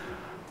little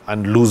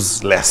and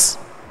lose less.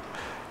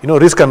 You know,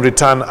 risk and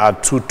return are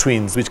two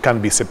twins which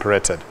can be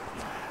separated.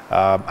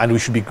 And we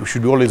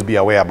should always be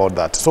aware about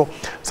that. So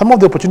some of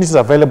the opportunities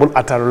available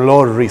at a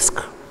low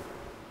risk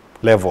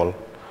level,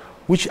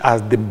 which are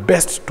the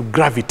best to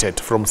gravitate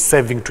from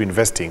saving to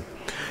investing,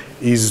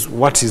 is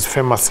what is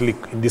famously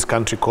in this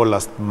country called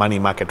as money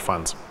market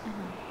funds.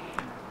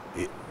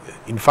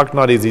 In fact,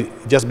 nowadays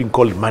it's just being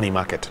called money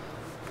market.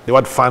 The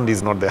word fund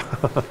is not there.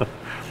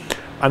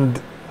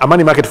 And a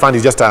money market fund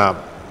is just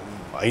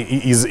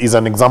is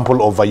an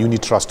example of a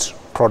unit trust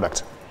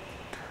product.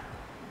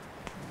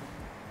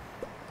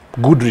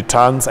 Good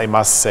returns, I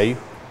must say,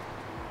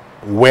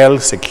 well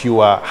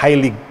secure,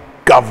 highly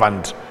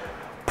governed,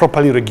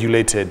 properly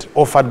regulated,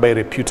 offered by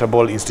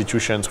reputable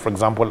institutions, for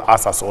example,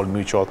 us as All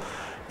Mutual,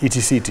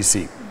 etc.,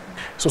 etc.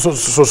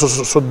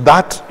 So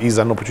that is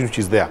an opportunity which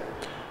is there.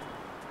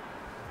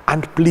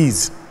 And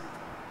please,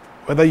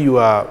 whether you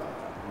are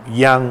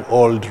young,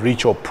 old,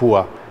 rich, or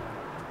poor,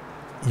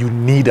 you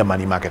need a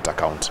money market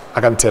account.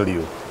 I can tell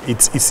you,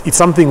 it's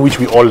something which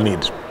we all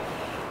need.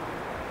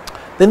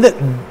 Then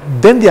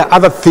there are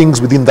other things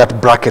within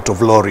that bracket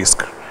of low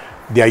risk.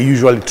 They are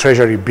usually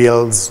treasury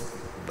bills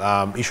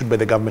issued by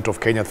the government of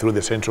Kenya through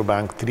the central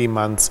bank, 3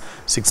 months,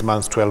 6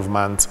 months, 12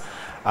 months.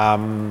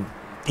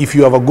 If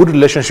you have a good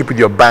relationship with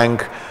your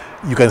bank,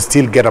 you can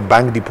still get a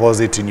bank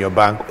deposit in your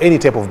bank, any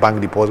type of bank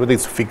deposit, whether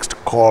it's fixed,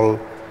 call,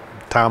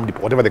 term,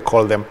 whatever they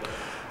call them,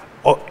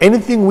 or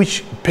anything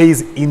which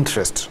pays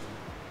interest,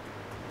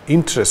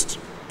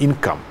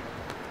 income.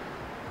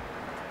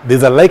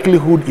 There's a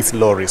likelihood it's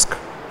low risk.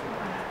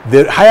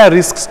 The higher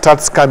risk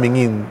starts coming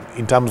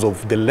in terms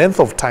of the length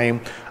of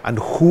time and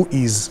who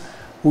is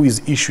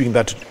issuing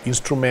that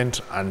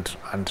instrument,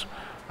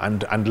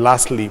 and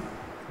lastly,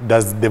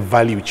 does the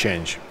value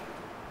change,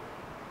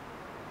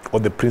 or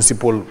the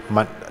principal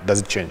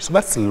does it change? So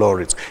that's low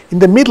risk. In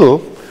the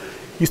middle,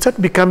 you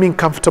start becoming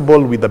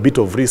comfortable with a bit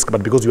of risk,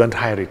 but because you want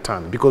high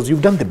return, because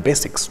you've done the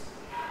basics.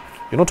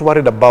 You're not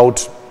worried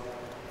about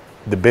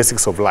the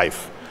basics of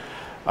life.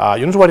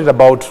 You're not worried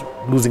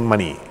about losing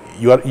money.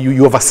 You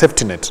have a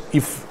safety net.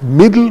 If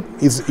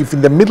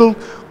in the middle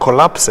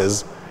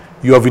collapses,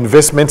 you have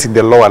investments in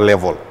the lower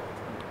level.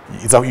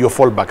 It's your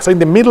fallback. So in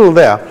the middle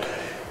there,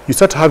 you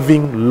start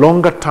having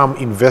longer term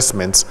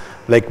investments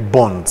like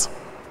bonds,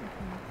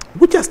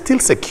 which are still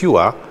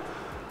secure,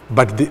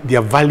 but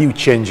their value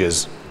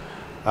changes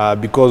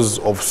because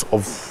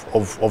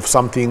of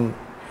something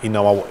in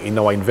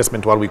our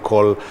investment, what we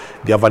call,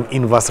 they have an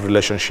inverse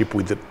relationship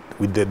with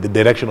the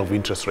direction of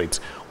interest rates.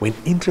 When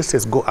interest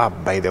rates go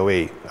up, by the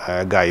way,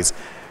 guys,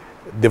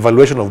 the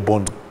valuation of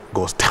bonds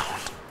goes down.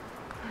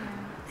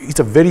 It's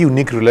a very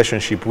unique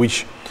relationship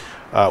which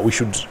we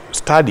should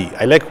study.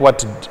 I like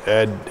what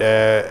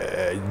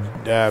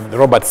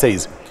Robert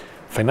says.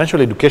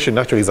 Financial education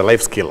actually is a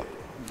life skill.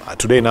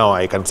 Today now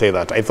I can say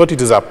that. I thought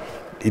it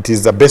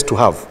is the best to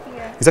have.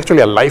 Yeah. It's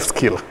actually a life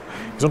skill.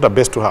 It's not the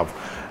best to have.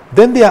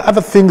 Then there are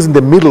other things in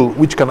the middle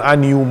which can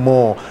earn you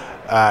more.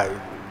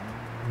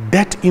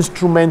 Debt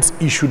instruments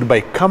issued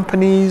by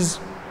companies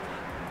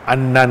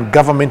and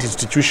non-government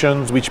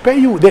institutions which pay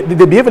you, they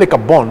behave like a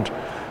bond,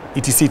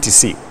 etc.,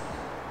 etc.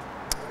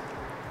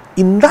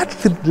 In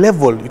that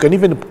level, you can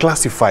even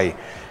classify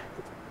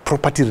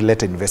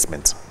property-related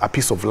investments. A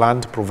piece of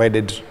land,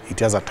 provided it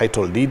has a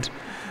title deed,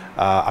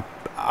 a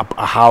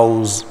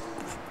house,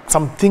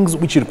 some things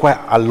which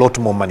require a lot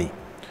more money.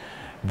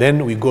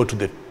 Then we go to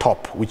the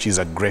top, which is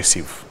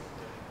aggressive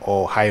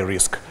or high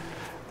risk.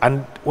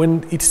 And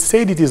when it's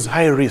said it is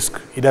high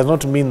risk, it does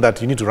not mean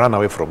that you need to run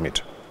away from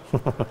it.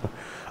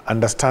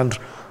 Understand,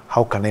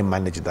 how can I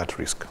manage that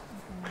risk?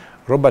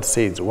 Robert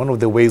says one of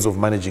the ways of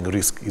managing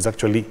risk is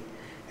actually,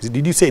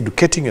 did you say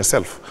educating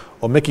yourself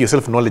or making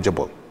yourself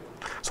knowledgeable?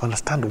 So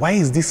understand, why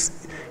is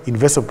this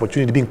investment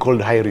opportunity being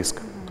called high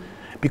risk?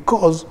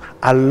 Because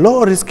a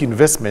low risk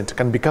investment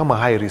can become a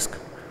high risk.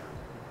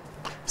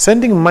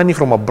 Sending money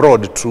from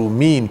abroad to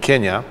me in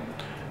Kenya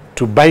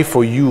to buy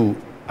for you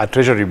a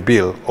treasury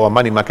bill or a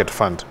money market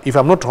fund, if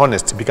I'm not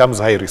honest, it becomes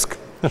high risk.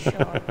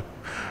 Sure.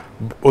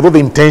 Although the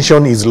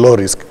intention is low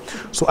risk.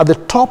 So at the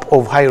top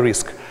of high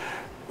risk,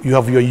 you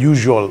have your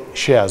usual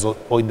shares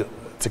or in the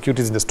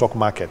securities in the stock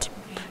market.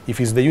 If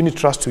it's the unit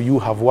trust, you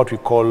have what we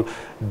call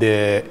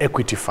the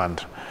equity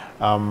fund.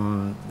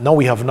 Now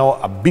we have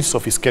a bit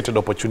sophisticated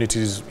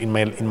opportunities in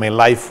my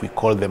life. We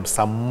call them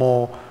some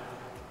more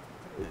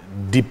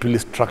deeply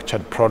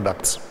structured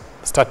products,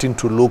 starting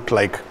to look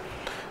like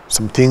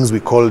some things we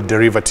call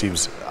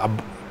derivatives,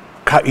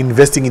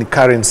 investing in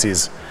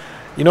currencies.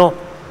 You know,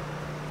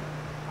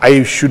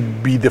 I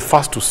should be the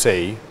first to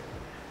say,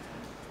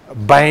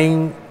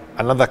 buying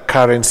another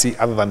currency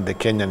other than the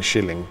Kenyan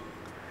shilling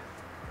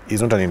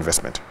is not an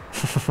investment.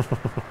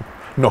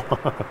 No.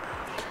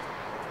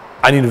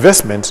 An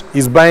investment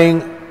is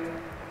buying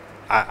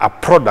a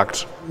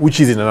product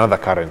which is in another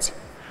currency.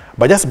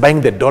 But just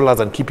buying the dollars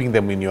and keeping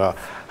them in your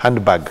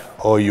handbag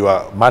or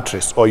your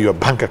mattress or your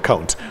bank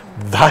account,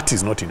 that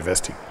is not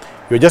investing.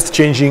 You're just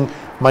changing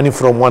money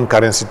from one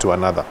currency to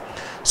another.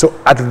 So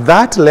at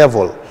that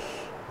level,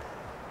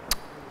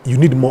 you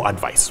need more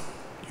advice.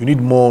 You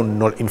need more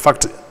knowledge. In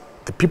fact,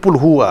 the people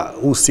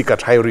who seek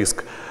at high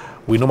risk,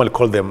 we normally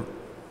call them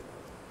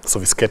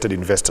sophisticated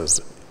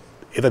investors.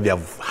 Either they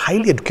have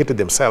highly educated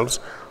themselves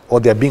or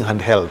they are being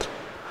handheld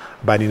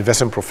by an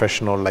investment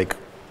professional like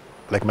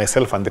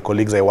myself and the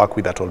colleagues I work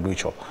with at Old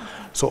Mutual.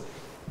 So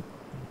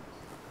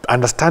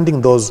understanding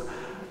those.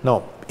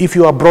 Now, if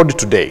you are abroad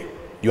today,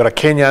 you're a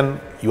Kenyan,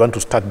 you want to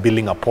start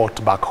building a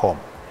port back home,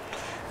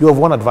 you have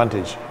one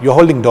advantage. You're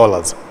holding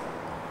dollars.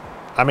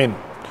 I mean,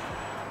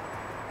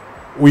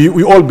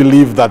 we all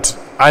believe that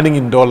earning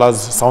in dollars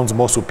sounds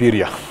more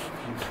superior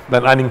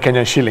than earning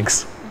Kenyan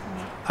shillings.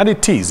 And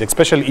it is,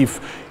 especially if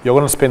you're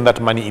going to spend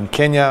that money in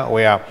Kenya,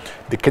 where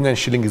the Kenyan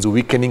shilling is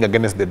weakening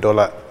against the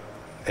dollar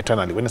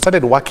eternally. When I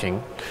started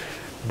working,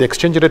 the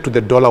exchange rate to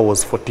the dollar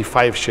was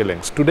 45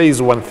 shillings. Today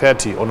is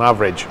 130 on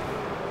average.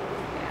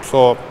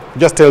 So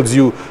just tells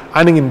you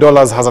earning in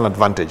dollars has an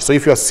advantage. So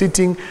if you're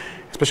sitting,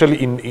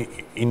 especially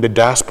in the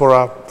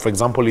diaspora, for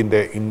example, in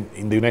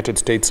the United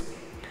States,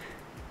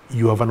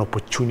 you have an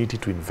opportunity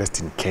to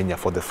invest in Kenya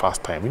for the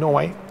first time. You know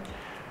why?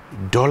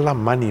 Dollar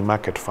money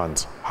market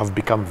funds have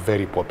become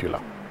very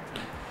popular.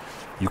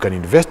 You can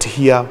invest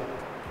here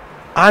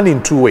and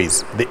in two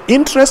ways. The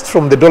interest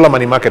from the dollar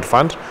money market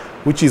fund,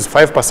 which is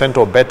 5%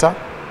 or better,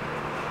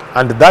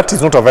 and that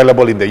is not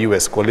available in the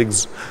US.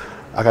 Colleagues,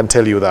 I can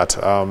tell you that.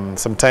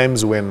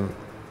 Sometimes when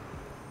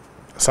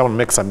someone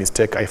makes a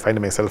mistake, I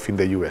find myself in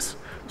the US.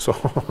 So,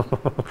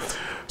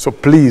 so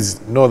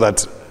please know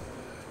that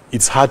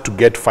it's hard to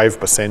get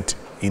 5%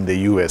 in the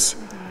US,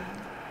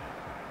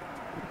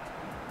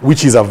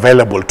 which is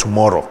available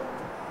tomorrow,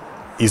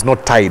 is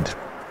not tied,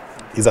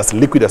 is as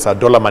liquid as a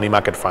dollar money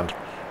market fund.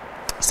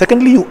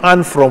 Secondly, you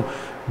earn from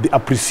the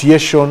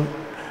appreciation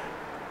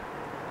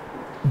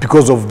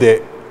because of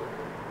the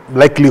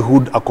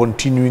likelihood a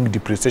continuing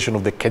depreciation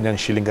of the Kenyan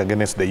shilling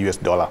against the US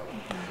dollar.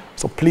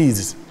 So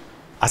please,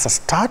 as a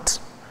start,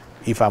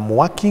 if I'm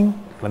working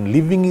and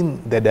living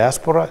in the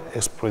diaspora,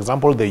 as for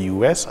example, the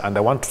US, and I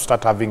want to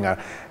start having a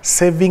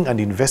saving and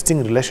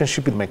investing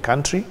relationship with my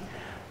country,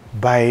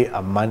 buy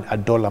a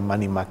dollar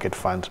money market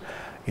fund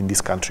in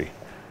this country.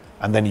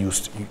 And then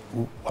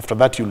after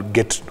that, you'll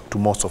get to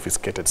more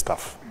sophisticated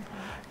stuff.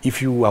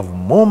 If you have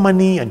more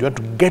money and you want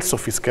to get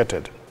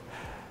sophisticated,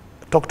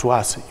 talk to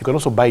us. You can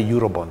also buy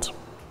Euro bonds.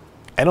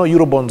 I know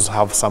Euro bonds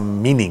have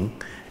some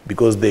meaning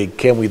because they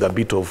came with a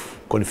bit of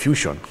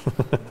confusion,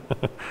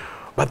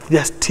 but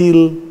they're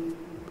still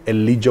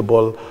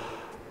eligible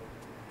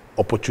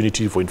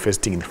opportunity for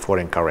investing in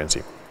foreign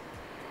currency.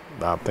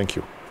 Thank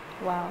you.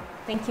 Wow,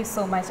 thank you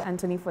so much,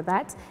 Anthony, for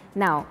that.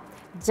 Now,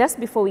 just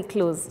before we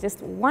close,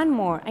 just one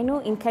more. I know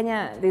in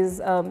Kenya there's,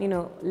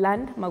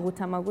 land,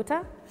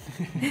 maguta.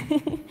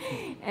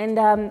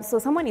 And so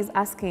someone is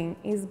asking,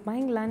 is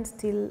buying land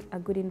still a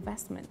good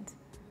investment?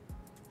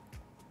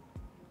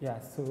 Yeah,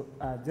 so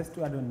just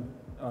to add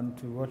on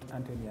to what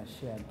Anthony has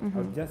shared, I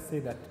would just say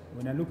that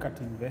when I look at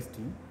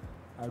investing,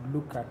 I would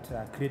look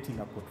at creating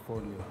a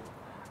portfolio.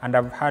 And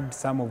I've had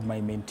some of my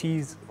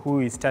mentees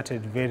who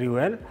started very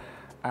well,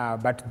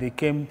 but they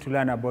came to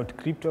learn about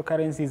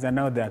cryptocurrencies and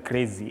now they're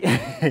crazy.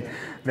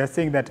 They're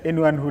saying that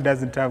anyone who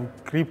doesn't have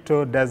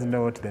crypto doesn't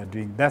know what they're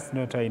doing. That's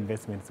not how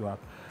investments work.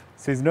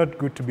 So it's not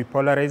good to be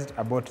polarized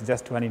about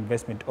just one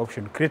investment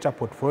option. Create a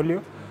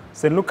portfolio.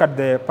 So look at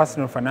the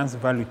personal finance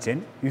value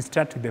chain. You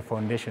start with the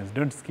foundations.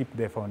 Don't skip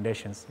the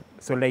foundations.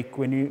 So like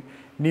when you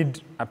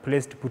need a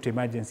place to put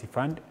emergency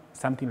fund,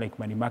 something like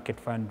money market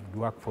fund would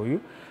work for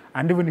you.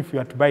 And even if you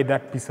are to buy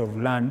that piece of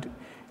land,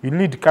 you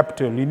need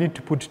capital. You need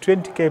to put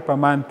 20K per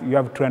month. You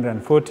have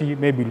 240.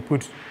 Maybe you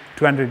put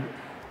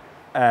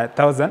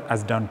 200,000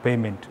 as down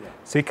payment. Yeah.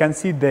 So you can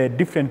see the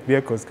different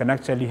vehicles can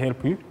actually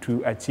help you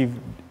to achieve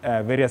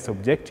various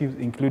objectives,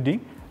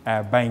 including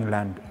buying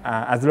land,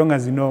 as long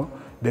as you know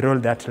the role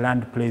that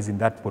land plays in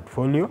that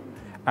portfolio.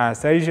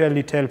 So I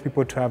usually tell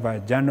people to have a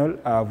journal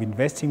of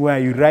investing where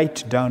you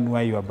write down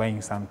why you are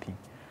buying something.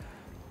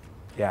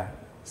 Yeah.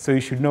 So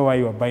you should know why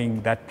you are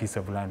buying that piece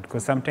of land.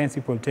 Because sometimes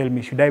people tell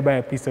me, should I buy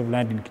a piece of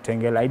land in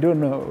Kitengela? I don't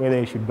know whether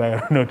you should buy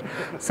or not.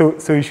 So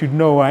you should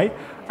know why.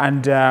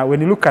 And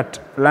when you look at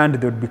land,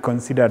 they would be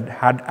considered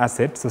hard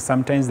assets. So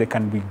sometimes they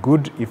can be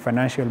good if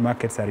financial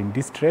markets are in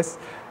distress.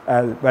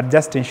 But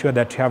just ensure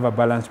that you have a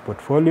balanced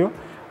portfolio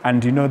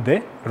and you know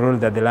the role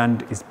that the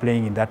land is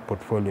playing in that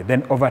portfolio.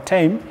 Then over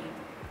time,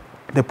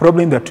 the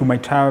problem that we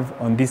might have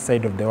on this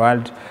side of the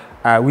world,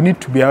 we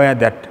need to be aware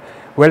that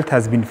wealth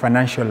has been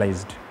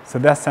financialized. So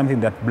that's something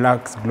that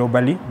blacks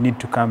globally need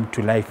to come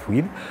to life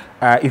with.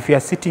 If you are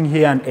sitting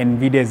here and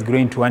NVIDIA is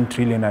growing to 1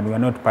 trillion and we are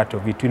not part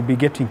of it, we'll be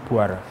getting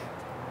poorer.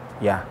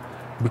 Yeah.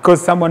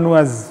 because someone who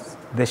has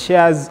the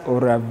shares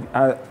or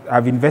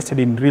have invested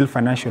in real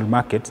financial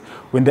markets,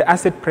 when the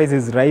asset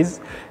prices rise,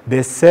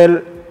 they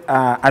sell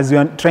as you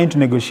are trying to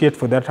negotiate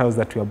for that house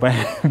that you are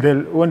buying. They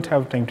won't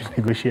have time to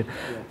negotiate.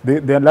 Yeah.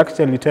 They'll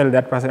actually tell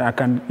that person, I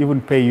can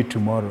even pay you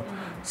tomorrow.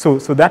 So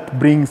that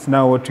brings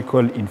now what we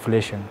call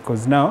inflation,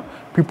 because now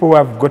people who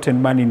have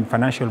gotten money in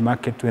financial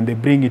market, when they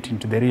bring it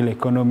into the real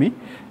economy,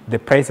 the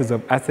prices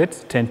of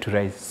assets tend to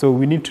rise. So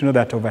we need to know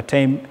that over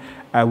time,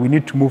 we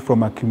need to move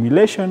from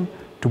accumulation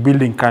to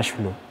building cash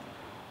flow.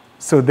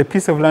 So the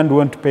piece of land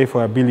won't pay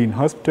for a bill in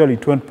hospital,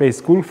 it won't pay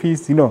school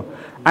fees, you know.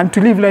 And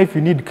to live life,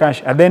 you need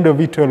cash. At the end of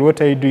it all, what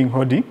are you doing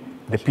holding?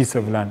 The piece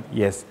of land,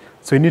 yes.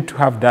 So you need to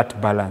have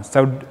that balance. So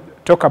I would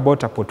talk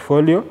about a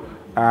portfolio.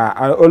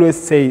 I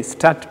always say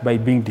start by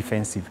being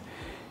defensive.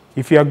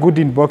 If you are good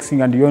in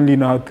boxing and you only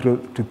know how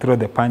to throw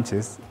the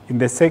punches, in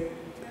the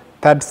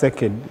third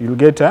second, you'll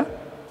get a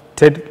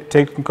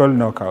technical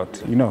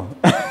knockout, you know.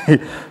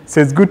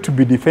 So it's good to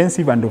be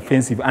defensive and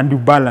offensive and do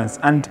balance.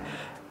 And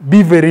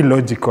be very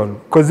logical,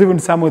 because even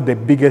some of the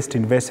biggest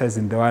investors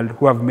in the world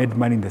who have made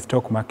money in the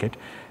stock market,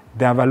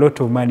 they have a lot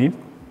of money,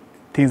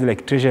 things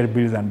like treasury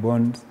bills and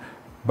bonds,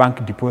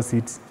 bank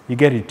deposits, you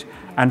get it.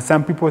 And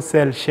some people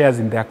sell shares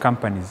in their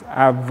companies.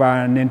 I have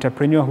an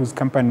entrepreneur whose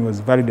company was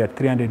valued at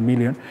 300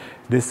 million.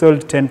 They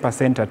sold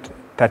 10% at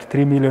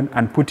 33 million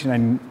and put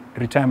in a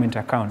retirement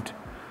account.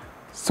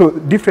 So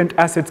different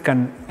assets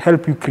can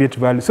help you create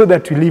value so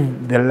that you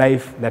live the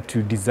life that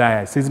you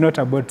desire. So it's not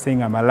about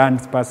saying I'm a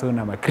land person,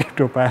 I'm a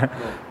crypto person.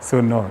 No.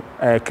 So no,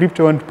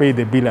 crypto won't pay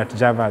the bill at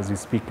Java as we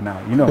speak now,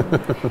 you know.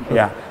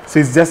 Yeah, so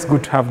it's just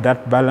good to have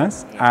that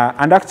balance.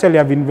 And actually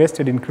I've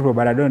invested in crypto,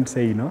 but I don't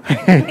say, you know.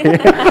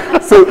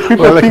 So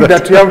people think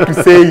that you have to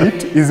say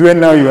it is when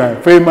now you are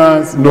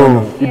famous.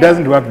 No, it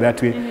doesn't work that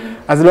way.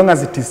 As long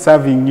as it is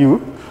serving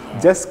you,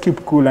 just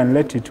keep cool and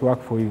let it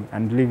work for you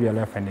and live your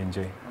life and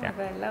enjoy. Yeah.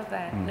 I love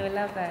that. No,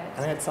 love that.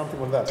 Can I add something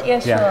on that? Yeah,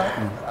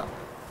 sure.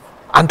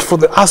 And for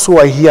us who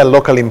are here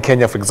local in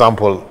Kenya, for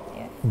example,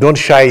 don't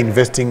shy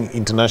investing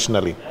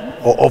internationally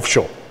or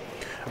offshore.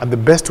 And the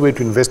best way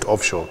to invest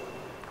offshore,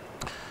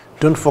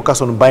 don't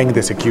focus on buying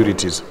the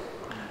securities.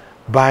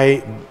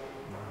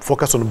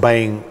 Focus on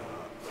buying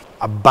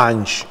a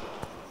bunch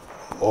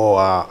or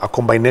a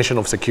combination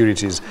of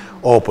securities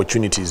or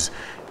opportunities.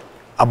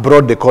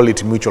 Abroad, they call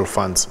it mutual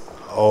funds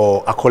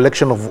or a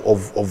collection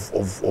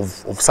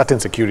of certain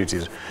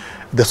securities.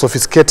 The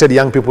sophisticated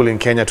young people in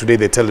Kenya today,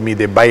 they tell me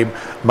they buy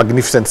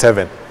Magnificent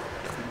Seven.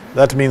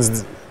 That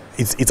means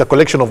it's a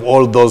collection of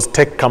all those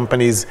tech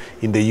companies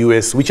in the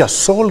US, which are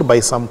sold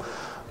by some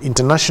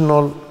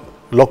international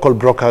local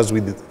brokers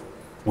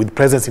with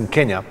presence in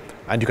Kenya,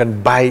 and you can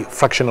buy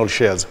fractional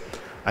shares,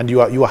 and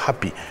you are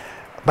happy.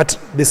 But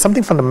there's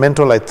something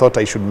fundamental I thought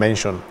I should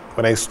mention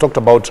when I talked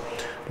about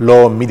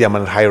low, medium,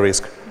 and high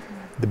risk.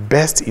 The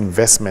best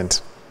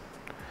investment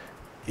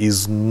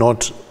is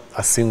not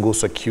a single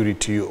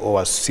security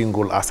or a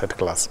single asset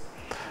class.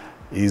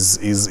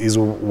 Is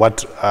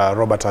what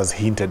Robert has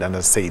hinted and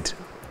has said,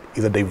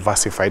 is a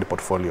diversified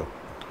portfolio.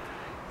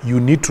 You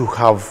need to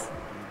have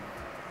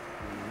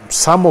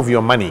some of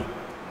your money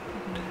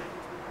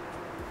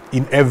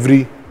in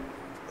every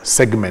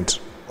segment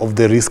of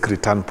the risk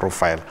return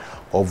profile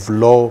of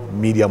low,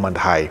 medium, and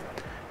high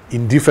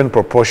in different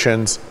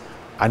proportions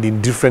and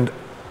in different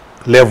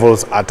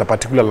levels at a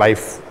particular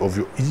life of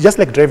you. It's just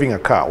like driving a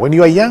car. When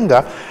you are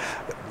younger,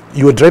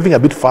 you are driving a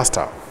bit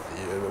faster.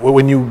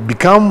 When you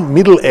become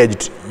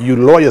middle-aged, you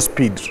lower your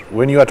speed.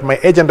 When you're at my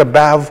age and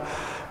above,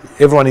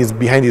 everyone is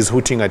behind is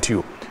hooting at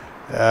you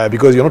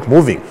because you're not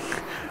moving.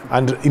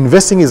 And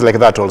investing is like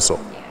that also.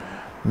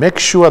 Make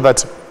sure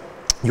that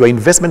your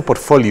investment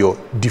portfolio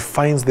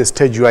defines the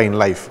stage you are in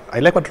life.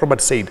 I like what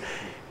Robert said.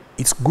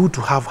 It's good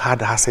to have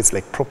hard assets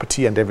like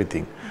property and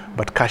everything,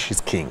 but cash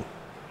is king.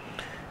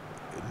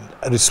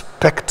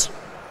 Respect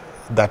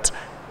that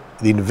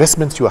the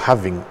investments you are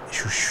having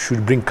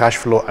should bring cash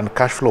flow, and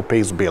cash flow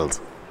pays bills.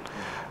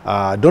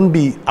 Don't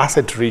be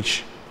asset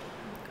rich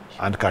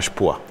and cash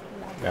poor.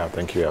 Yeah,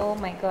 thank you. Oh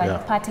my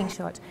God, parting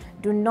shot.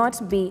 Do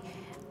not be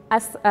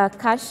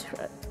asset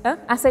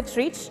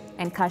rich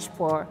and cash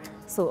poor.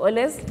 So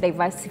always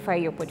diversify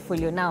your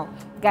portfolio. Now,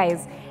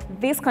 guys,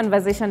 this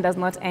conversation does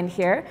not end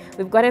here.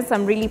 We've gotten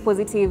some really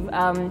positive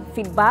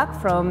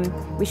feedback from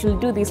we should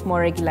do this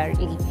more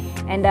regularly.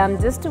 And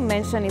just to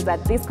mention is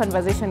that this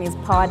conversation is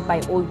powered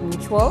by Old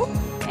Mutual.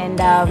 And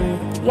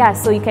yeah,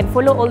 so you can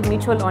follow Old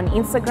Mutual on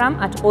Instagram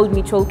at Old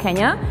Mutual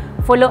Kenya.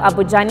 Follow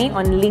Abujani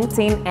on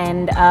LinkedIn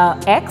and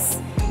X.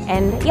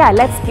 And yeah,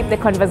 let's keep the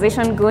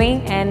conversation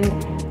going. And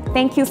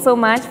thank you so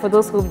much for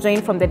those who've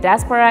joined from the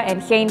diaspora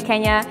and here in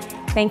Kenya.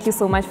 Thank you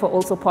so much for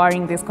also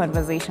powering this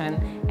conversation,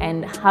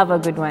 and have a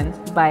good one.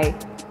 Bye.